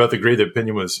think we both agree the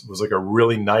opinion was like a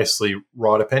really nicely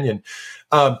wrought opinion.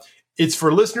 It's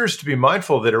for listeners to be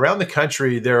mindful that around the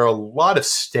country, there are a lot of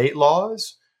state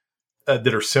laws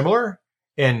that are similar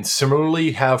and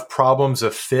similarly have problems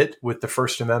of fit with the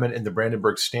First Amendment and the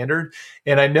Brandenburg Standard.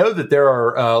 And I know that there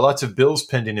are lots of bills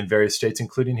pending in various states,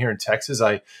 including here in Texas.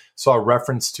 I saw a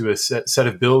reference to a set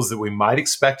of bills that we might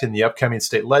expect in the upcoming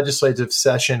state legislative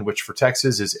session, which for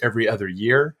Texas is every other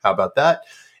year. How about that?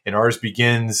 And ours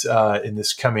begins in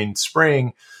this coming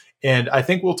spring. And I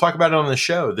think we'll talk about it on the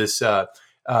show, this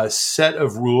set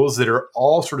of rules that are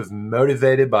all sort of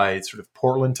motivated by sort of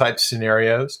Portland-type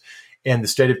scenarios. And the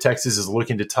state of Texas is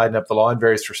looking to tighten up the law in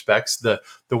various respects. The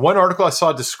one article I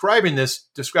saw describing this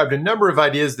described a number of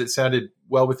ideas that sounded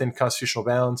well within constitutional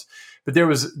bounds, but there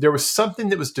was something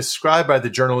that was described by the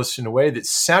journalist in a way that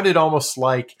sounded almost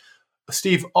like,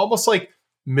 Steve, almost like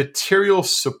material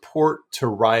support to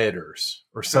rioters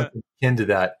or something akin to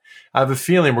that. I have a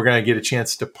feeling we're going to get a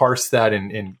chance to parse that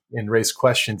and raise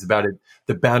questions about it,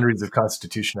 the boundaries of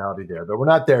constitutionality there, but we're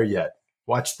not there yet.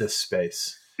 Watch this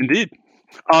space. Indeed.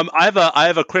 I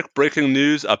have a quick breaking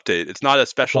news update. It's not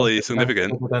especially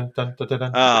significant.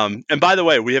 And by the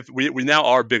way, we now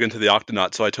are big into the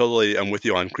Octonaut, so I totally am with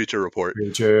you on Creature Report.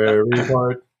 Creature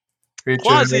Report.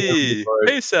 Quasi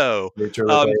Peso.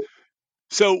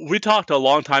 So we talked a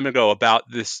long time ago about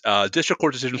this district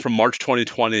court decision from March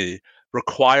 2020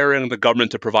 requiring the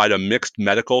government to provide a mixed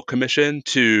medical commission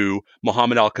to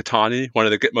Mohammed al-Qahtani, one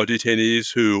of the Gitmo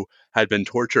detainees who had been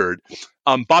tortured.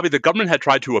 Bobby, the government had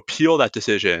tried to appeal that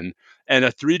decision, and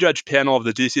a 3-judge panel of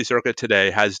the D.C. Circuit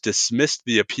today has dismissed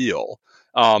the appeal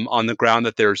on the ground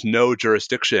that there's no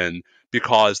jurisdiction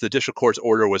because the district court's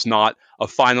order was not a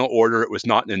final order, it was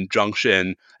not an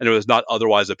injunction, and it was not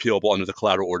otherwise appealable under the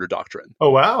collateral order doctrine. Oh,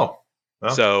 wow.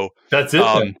 Well, so that's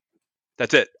it.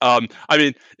 That's it. I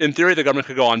mean, in theory, the government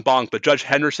could go en banc, but Judge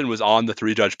Henderson was on the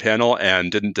 3-judge panel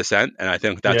and didn't dissent, and I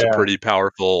think that's a pretty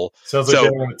powerful. Sounds like they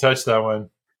don't want to touch that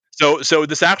one. So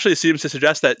this actually seems to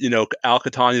suggest that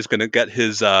Al-Qahtani is going to get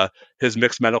his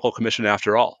mixed medical commission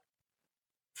after all.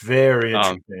 Very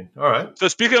interesting. All right. So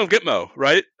speaking of Gitmo,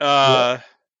 right?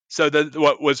 So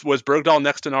what was Bergdahl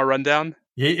next in our rundown?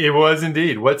 It was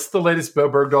indeed. What's the latest Bo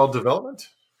Bergdahl development?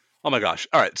 Oh my gosh.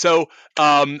 All right. So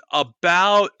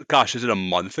is it a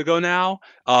month ago now?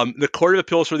 The Court of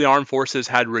Appeals for the Armed Forces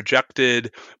had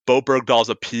rejected Bo Bergdahl's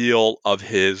appeal of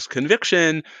his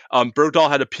conviction. Bergdahl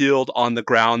had appealed on the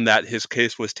ground that his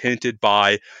case was tainted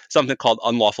by something called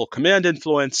unlawful command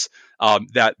influence,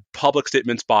 that public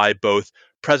statements by both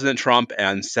President Trump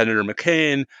and Senator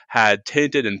McCain had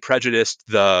tainted and prejudiced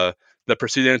the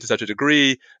proceeding to such a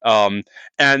degree. And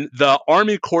the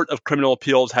Army Court of Criminal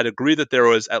Appeals had agreed that there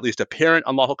was at least apparent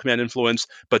unlawful command influence,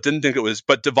 but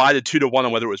divided 2-1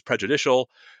 on whether it was prejudicial.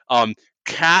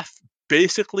 CAF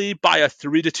basically by a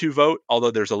 3-2 vote,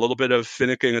 although there's a little bit of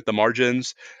finicking at the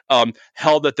margins,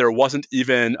 held that there wasn't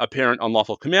even apparent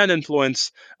unlawful command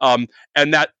influence, and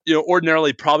that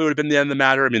ordinarily probably would have been the end of the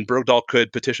matter. I mean, Bergdahl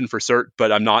could petition for cert,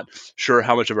 but I'm not sure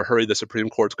how much of a hurry the Supreme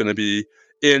Court's going to be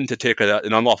in to take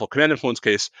an unlawful command influence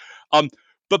case.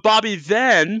 But Bobby,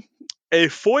 then a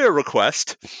FOIA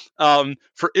request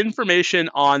for information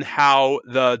on how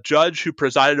the judge who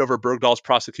presided over Bergdahl's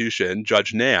prosecution,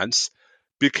 Judge Nance,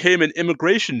 became an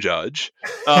immigration judge,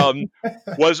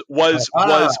 was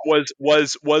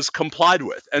complied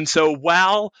with. And so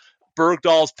while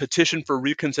Bergdahl's petition for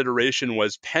reconsideration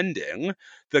was pending,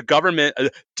 the government,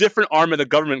 a different arm of the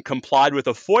government, complied with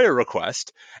a FOIA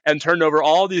request and turned over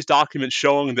all these documents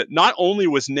showing that not only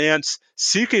was Nance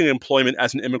seeking employment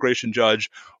as an immigration judge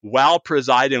while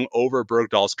presiding over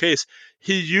Bergdahl's case,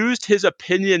 he used his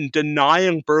opinion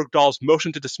denying Bergdahl's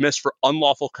motion to dismiss for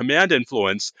unlawful command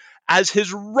influence as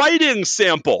his writing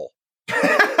sample.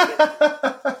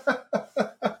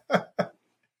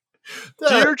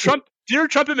 Dear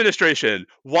Trump administration,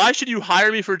 why should you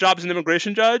hire me for a job as an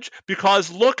immigration judge? Because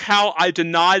look how I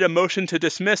denied a motion to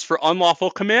dismiss for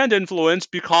unlawful command influence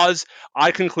because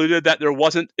I concluded that there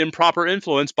wasn't improper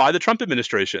influence by the Trump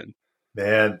administration.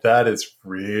 Man, that is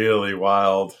really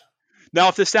wild. Now,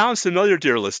 if this sounds familiar,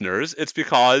 dear listeners, it's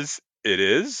because it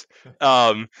is.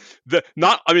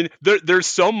 There's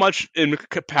so much in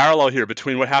parallel here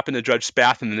between what happened to Judge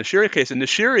Spath and the Nashiri case. In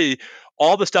Nashiri,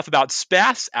 all the stuff about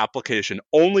Spath's application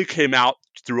only came out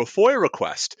through a FOIA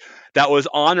request that was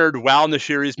honored while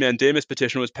Nashiri's mandamus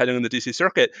petition was pending in the D.C.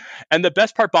 Circuit. And the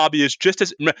best part, Bobby, is just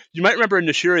as you might remember in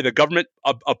Nashiri, the government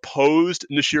opposed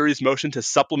Nashiri's motion to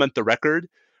supplement the record,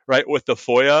 right, with the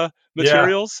FOIA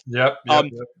materials. Yep.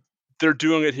 They're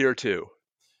doing it here too.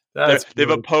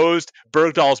 They've opposed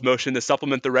Bergdahl's motion to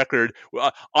supplement the record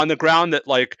on the ground that,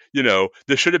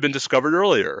 this should have been discovered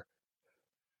earlier.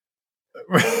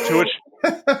 To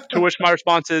which my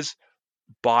response is,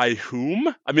 by whom?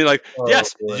 I mean,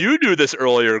 yes, boy. You knew this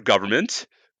earlier, government,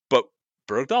 but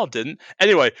Bergdahl didn't.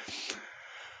 Anyway,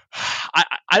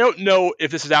 I don't know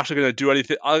if this is actually going to do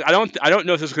anything. I don't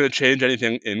know if this is going to change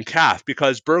anything in CAF,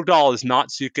 because Bergdahl is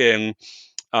not seeking.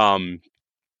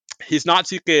 He's not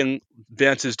seeking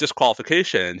Vance's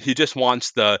disqualification. He just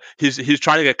wants he's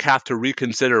trying to get CAF to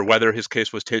reconsider whether his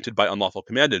case was tainted by unlawful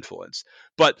command influence.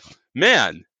 But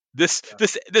man, this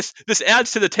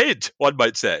adds to the taint, one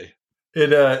might say.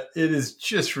 It is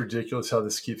just ridiculous how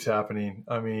this keeps happening.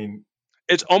 I mean,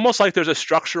 it's almost like there's a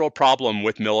structural problem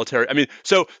with military. I mean,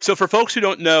 so for folks who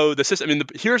don't know the system, I mean,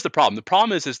 here's the problem. The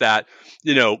problem is that,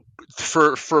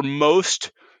 for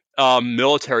most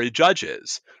military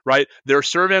judges, right, they're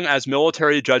serving as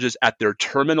military judges at their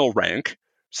terminal rank.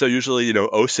 So usually,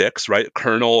 06, right,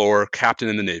 colonel or captain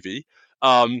in the Navy.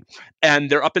 And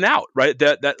they're up and out, right?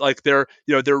 They're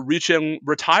reaching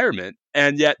retirement,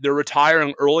 and yet they're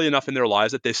retiring early enough in their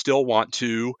lives that they still want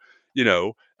to,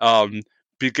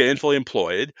 be gainfully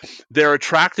employed. They're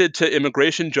attracted to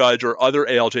immigration judge or other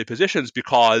ALJ positions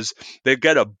because they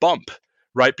get a bump,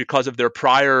 right, because of their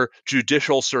prior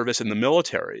judicial service in the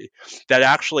military. That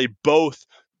actually both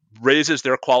raises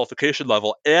their qualification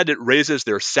level and it raises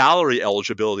their salary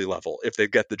eligibility level if they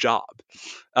get the job.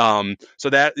 So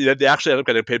that they actually end up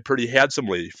getting paid pretty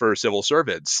handsomely for civil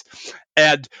servants.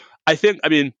 And I think,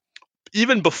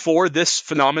 even before this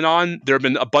phenomenon, there have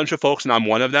been a bunch of folks, and I'm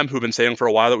one of them, who've been saying for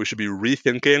a while that we should be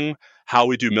rethinking how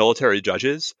we do military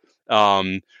judges.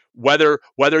 Whether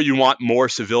you want more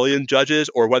civilian judges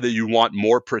or whether you want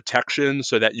more protection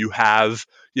so that you have,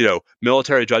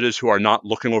 military judges who are not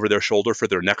looking over their shoulder for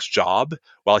their next job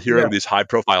while hearing these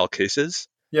high-profile cases.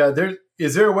 Yeah,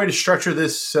 is there a way to structure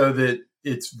this so that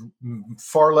it's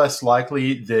far less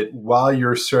likely that while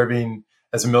you're serving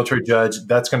as a military judge,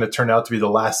 that's going to turn out to be the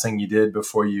last thing you did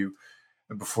before you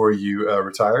before you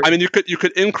retired? I mean, you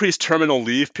could increase terminal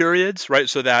leave periods, right?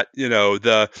 So that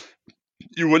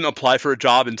you wouldn't apply for a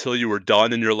job until you were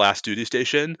done in your last duty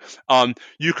station.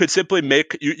 You could simply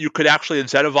you could actually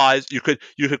incentivize. You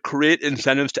could create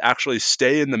incentives to actually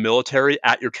stay in the military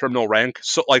at your terminal rank.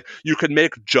 So, like, you could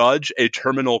make judge a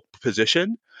terminal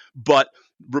position, but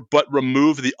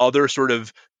remove the other sort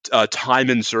of time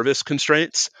and service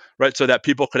constraints, right? So that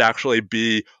people could actually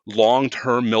be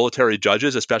long-term military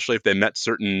judges, especially if they met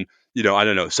certain, I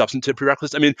don't know, substantive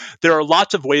prerequisites. I mean, there are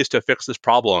lots of ways to fix this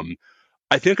problem.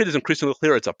 I think it is increasingly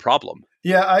clear it's a problem.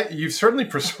 Yeah, you've certainly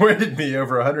persuaded me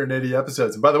over 180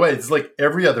 episodes. And by the way, it's like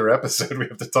every other episode we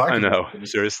have to talk about. I know,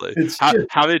 seriously.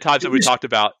 How many times have we talked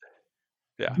about?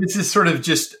 Yeah, this is sort of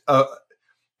just a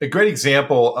great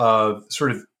example of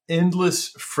sort of endless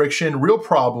friction, real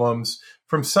problems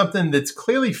from something that's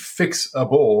clearly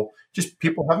fixable. Just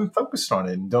people haven't focused on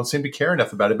it and don't seem to care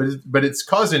enough about it. But it's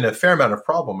causing a fair amount of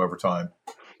problem over time.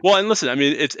 Well, and listen, I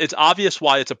mean, it's obvious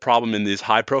why it's a problem in these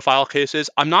high-profile cases.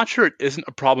 I'm not sure it isn't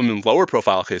a problem in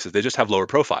lower-profile cases. They just have lower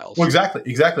profiles. Well,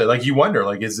 exactly. Like, you wonder,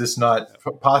 like, is this not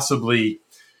possibly,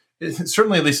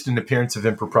 certainly at least an appearance of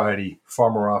impropriety far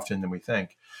more often than we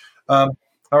think. All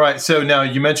right. So now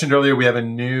you mentioned earlier we have a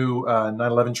new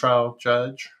 9/11 trial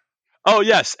judge. Oh,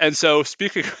 yes. And so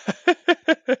speaking,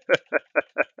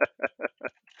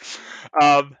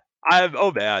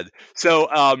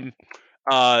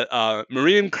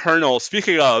 Marine Colonel,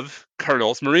 speaking of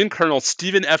colonels, Marine Colonel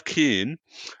Stephen F. Keene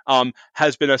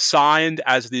has been assigned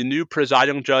as the new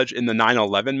presiding judge in the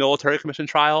 9/11 Military Commission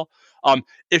trial.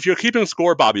 If you're keeping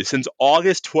score, Bobby, since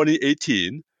August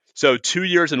 2018, so 2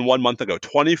 years and 1 month ago,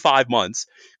 25 months,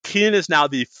 Keene is now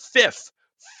the fifth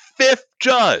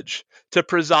judge to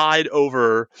preside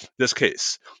over this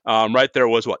case. Right? There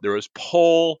was what? There was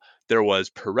Pohl, there was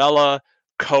Perella,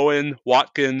 Cohen,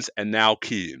 Watkins, and now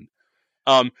Keene.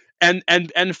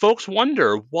 And folks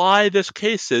wonder why this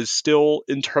case is still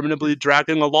interminably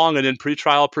dragging along and in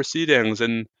pretrial proceedings.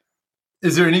 And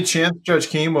is there any chance Judge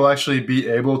Keene will actually be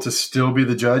able to still be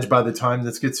the judge by the time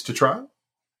this gets to trial?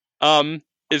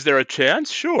 Is there a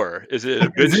chance? Sure. Is it a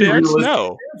good chance?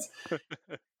 No.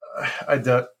 I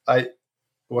don't.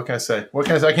 What can I say?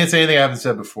 I can't say anything I haven't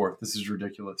said before. This is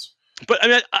ridiculous. But I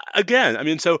mean,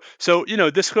 again, so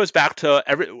this goes back to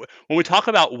when we talk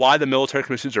about why the military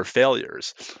commissions are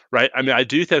failures, right? I mean, I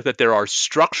do think that there are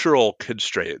structural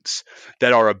constraints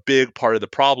that are a big part of the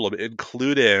problem,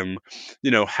 including,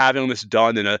 having this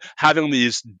done having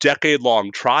these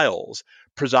decade-long trials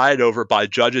presided over by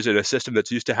judges in a system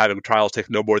that's used to having trials take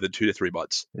no more than 2 to 3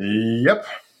 months. Yep,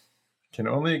 can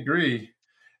only agree.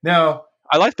 Now,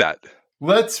 I like that.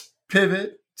 Let's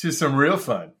pivot to some real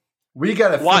fun. We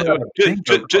got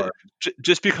to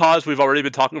just because we've already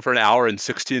been talking for an hour and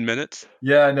 16 minutes.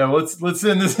 Yeah, no. Let's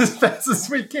end this as fast as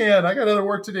we can. I got other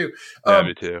work to do. Yeah,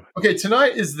 me too. Okay,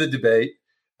 tonight is the debate.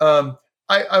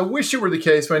 I wish it were the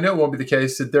case, but I know it won't be the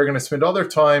case, that they're going to spend all their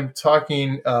time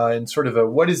talking in sort of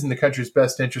what is in the country's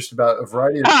best interest about a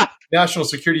variety of national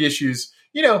security issues,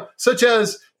 such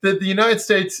as that the United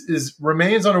States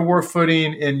remains on a war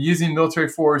footing and using military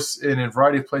force in a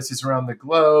variety of places around the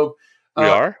globe.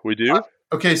 We do.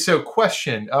 Okay, so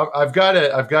question. I've got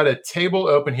a table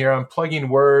open here. I'm plugging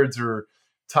words or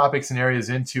topics and areas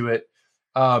into it.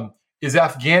 Is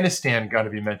Afghanistan going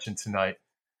to be mentioned tonight?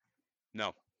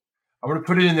 No. I'm going to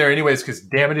put it in there anyways because,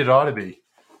 damn it ought to be.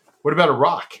 What about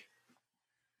Iraq?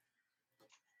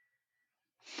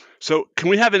 So can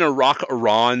we have an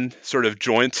Iraq-Iran sort of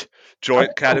joint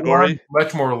category?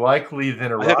 Much more likely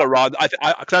than Iraq. I think Iran. I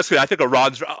think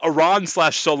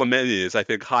Iran/Soleimani is, I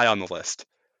think, high on the list.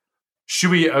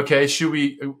 Should we?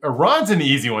 Iran's an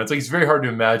easy one. It's very hard to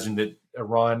imagine that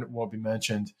Iran won't be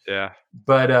mentioned. Yeah.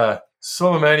 But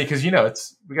Soleimani, because we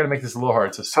got to make this a little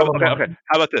hard. So Soleimani. Okay.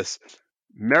 How about this?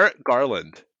 Merrick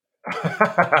Garland.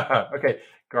 Okay,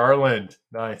 Garland.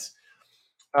 Nice.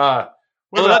 Well,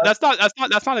 that's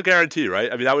not a guarantee,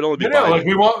 right? I mean, that would only be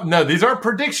no. These aren't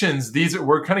predictions.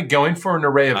 We're kind of going for an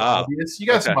array of obvious. You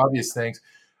got some obvious things.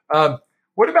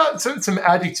 What about some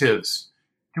adjectives?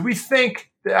 Do we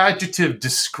think the adjective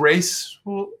disgrace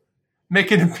will make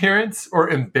an appearance, or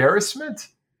embarrassment?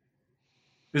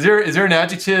 Is there an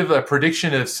adjective, a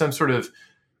prediction of some sort of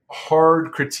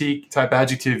hard critique type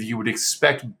adjective you would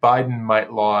expect Biden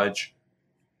might lodge?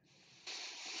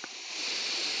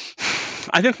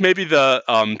 I think maybe the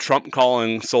Trump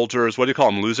calling soldiers, what do you call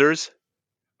them, losers?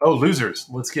 Oh, losers.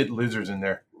 Let's get losers in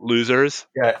there. Losers?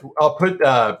 Yeah, I'll put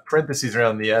parentheses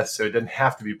around the S so it doesn't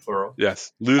have to be plural.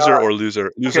 Yes, loser or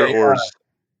loser. Loser okay, or...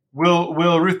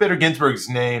 Will Ruth Bader Ginsburg's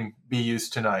name be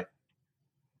used tonight?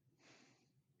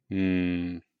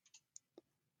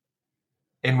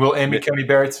 And will Amy Coney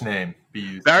Barrett's name be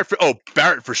used?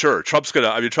 Barrett for sure. Trump's gonna.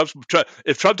 I mean,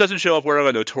 if Trump doesn't show up wearing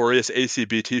a Notorious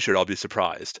ACB T-shirt, I'll be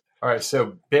surprised. All right,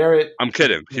 so Barrett. I'm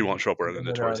kidding. He won't show up wearing a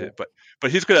Notorious, but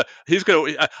he's gonna.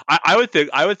 I would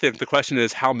think the question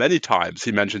is how many times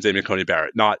he mentions Amy Coney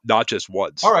Barrett, not just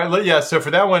once. All right, yeah. So for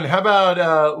that one, how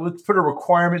about let's put a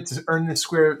requirement to earn the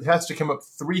square? It has to come up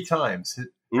 3 times.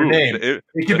 Her name. It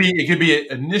could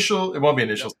be initial. It won't be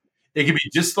initials. It could be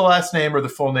just the last name or the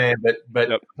full name, but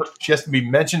she has to be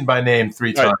mentioned by name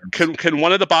 3 times. Can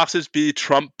one of the boxes be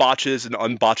Trump botches an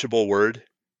unbotchable word?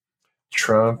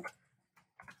 Trump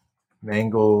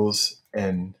mangles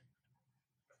and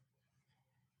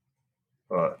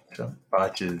Trump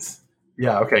botches.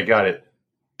 Yeah, okay, got it.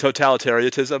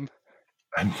 Totalitarianism.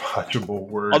 Unbotchable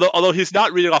word. Although he's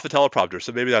not reading off a teleprompter,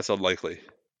 so maybe that's unlikely.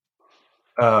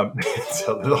 So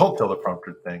the whole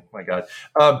teleprompter thing. My God.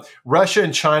 Russia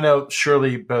and China,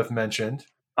 surely both mentioned.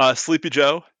 Sleepy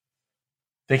Joe.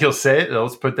 Think he'll say it?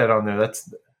 Let's put that on there.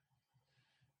 That's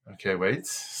okay. Wait,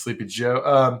 Sleepy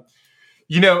Joe.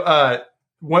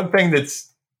 One thing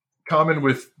that's common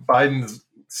with Biden's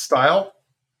style,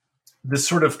 this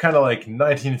sort of kind of like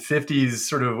 1950s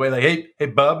sort of way, like, hey,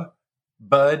 bud,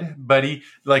 buddy.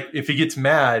 Like if he gets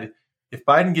mad. If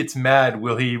Biden gets mad,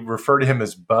 will he refer to him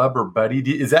as bub or buddy?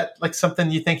 Is that like something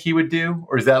you think he would do?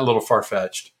 Or is that a little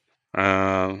far-fetched?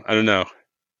 I don't know.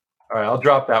 All right, I'll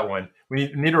drop that one.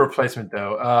 We need a replacement,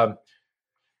 though.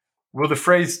 Will the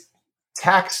phrase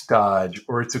tax dodge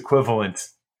or its equivalent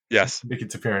make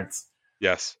its appearance?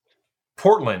 Yes.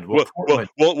 Portland. $750.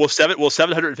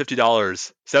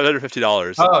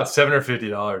 $750. Oh,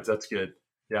 $750. That's good.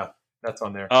 Yeah, that's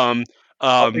on there.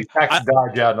 I'll take tax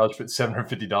dodge out, and I'll just put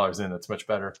 $750 in. That's much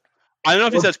better. I don't know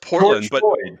if he says Portland, but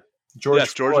George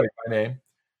Floyd, my name.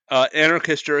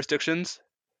 Anarchist jurisdictions.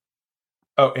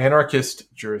 Oh,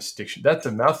 anarchist jurisdiction. That's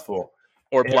a mouthful.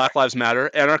 Or Black Lives Matter.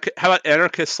 How about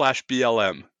anarchist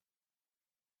 /BLM?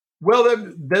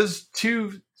 Well, those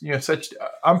two,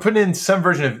 I'm putting in some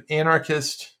version of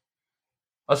anarchist.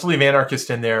 Let's leave anarchist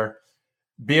in there.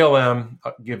 BLM,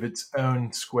 I'll give its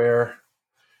own square.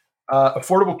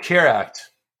 Affordable Care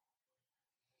Act.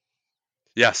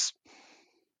 Yes.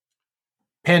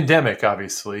 Pandemic,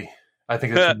 obviously. I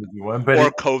think that's an easy one. But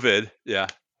or COVID, yeah.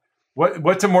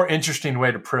 What's a more interesting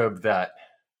way to probe that?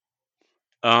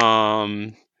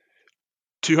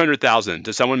 200,000.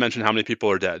 Does someone mention how many people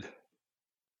are dead?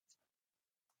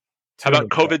 How about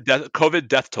COVID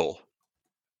death toll?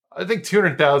 I think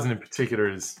 200,000 in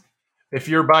particular is, if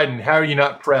you're Biden, how are you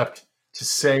not prepped to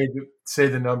say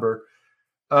the number?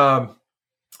 Trump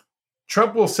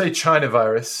will say China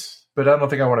virus, but I don't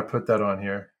think I want to put that on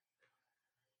here.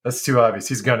 That's too obvious.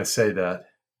 He's going to say that.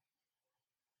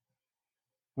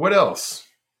 What else?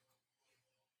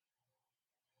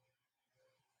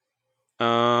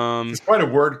 It's quite a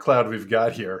word cloud we've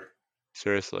got here.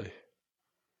 Seriously.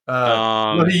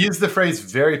 He used the phrase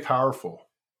 "very powerful."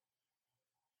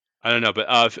 I don't know, but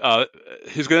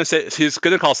he's going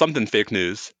to call something fake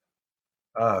news.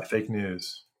 Fake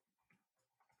news.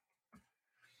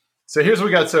 So here's what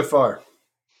we got so far.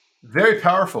 Very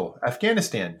powerful.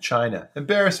 Afghanistan, China.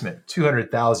 Embarrassment.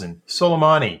 200,000.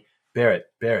 Soleimani. Barrett.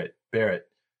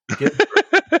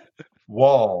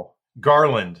 Wall.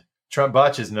 Garland. Trump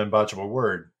botches an unbotchable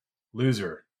word.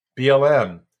 Loser.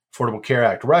 BLM. Affordable Care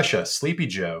Act. Russia. Sleepy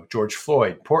Joe. George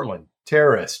Floyd. Portland.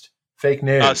 Terrorist. Fake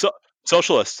news.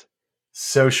 Socialist.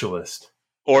 Socialist.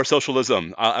 Or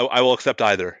socialism. I will accept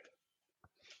either.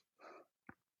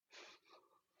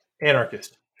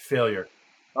 Anarchist. Failure.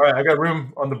 All right, I got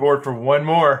room on the board for one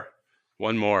more.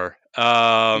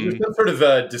 Some sort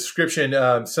of description,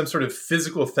 some sort of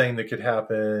physical thing that could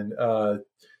happen.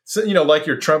 So, like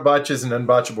your Trump botches an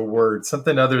unbotchable word,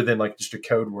 something other than like just a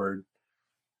code word.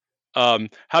 How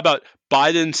about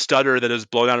Biden's stutter that is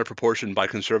blown out of proportion by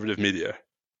conservative media?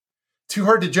 Too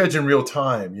hard to judge in real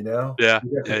time, Yeah.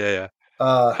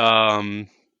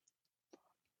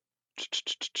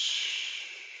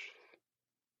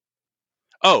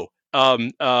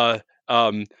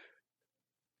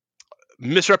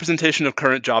 Misrepresentation of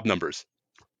current job numbers.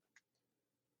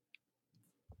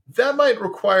 That might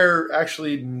require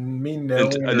actually me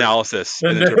knowing analysis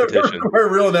and interpretation. Require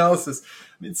real analysis.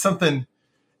 It's something.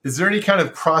 Is there any kind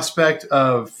of prospect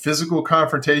of physical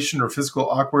confrontation or physical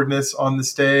awkwardness on the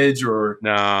stage, or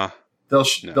nah? They'll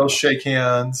shake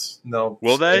hands.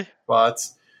 Will they?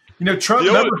 Spots. Trump.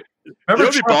 Remember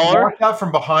Trump walked out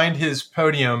from behind his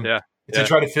podium to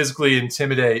try to physically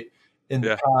intimidate in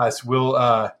the past.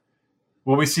 Will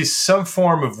we see some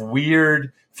form of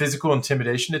weird physical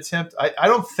intimidation attempt? I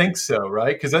don't think so,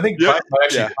 right? Because I think Biden might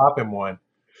actually pop him one.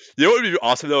 You know what would be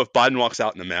awesome though if Biden walks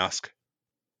out in a mask?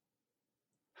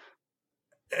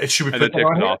 Should we and put then that take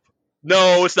on it here? off.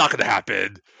 No, it's not going to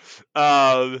happen.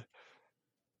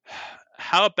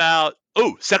 How about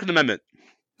Second Amendment,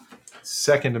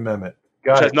 Second Amendment.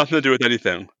 which Got has it. nothing to do with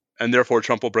anything, and therefore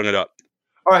Trump will bring it up.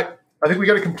 All right. I think we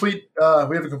got a complete.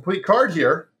 We have a complete card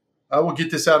here. I will get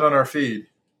this out on our feed.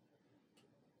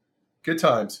 Good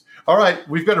times. All right,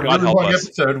 we've got a God really help long us.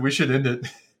 episode. We should end it.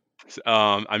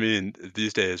 I mean,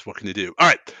 these days, what can you do? All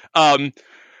right.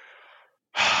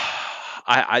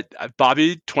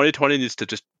 Bobby, 2020 needs to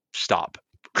just stop.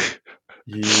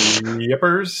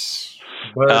 Yippers.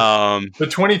 But the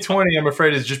 2020, I'm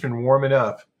afraid, has just been warming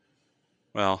up.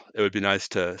 Well, it would be nice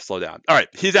to slow down. All right.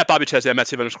 He's at Bobby Chesney. I'm at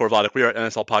Steve_Vladeck. We are at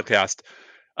NSL Podcast.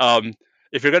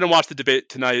 If you're going to watch the debate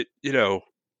tonight,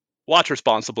 watch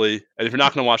responsibly. And if you're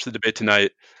not going to watch the debate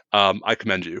tonight, I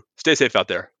commend you. Stay safe out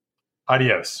there.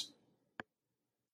 Adios.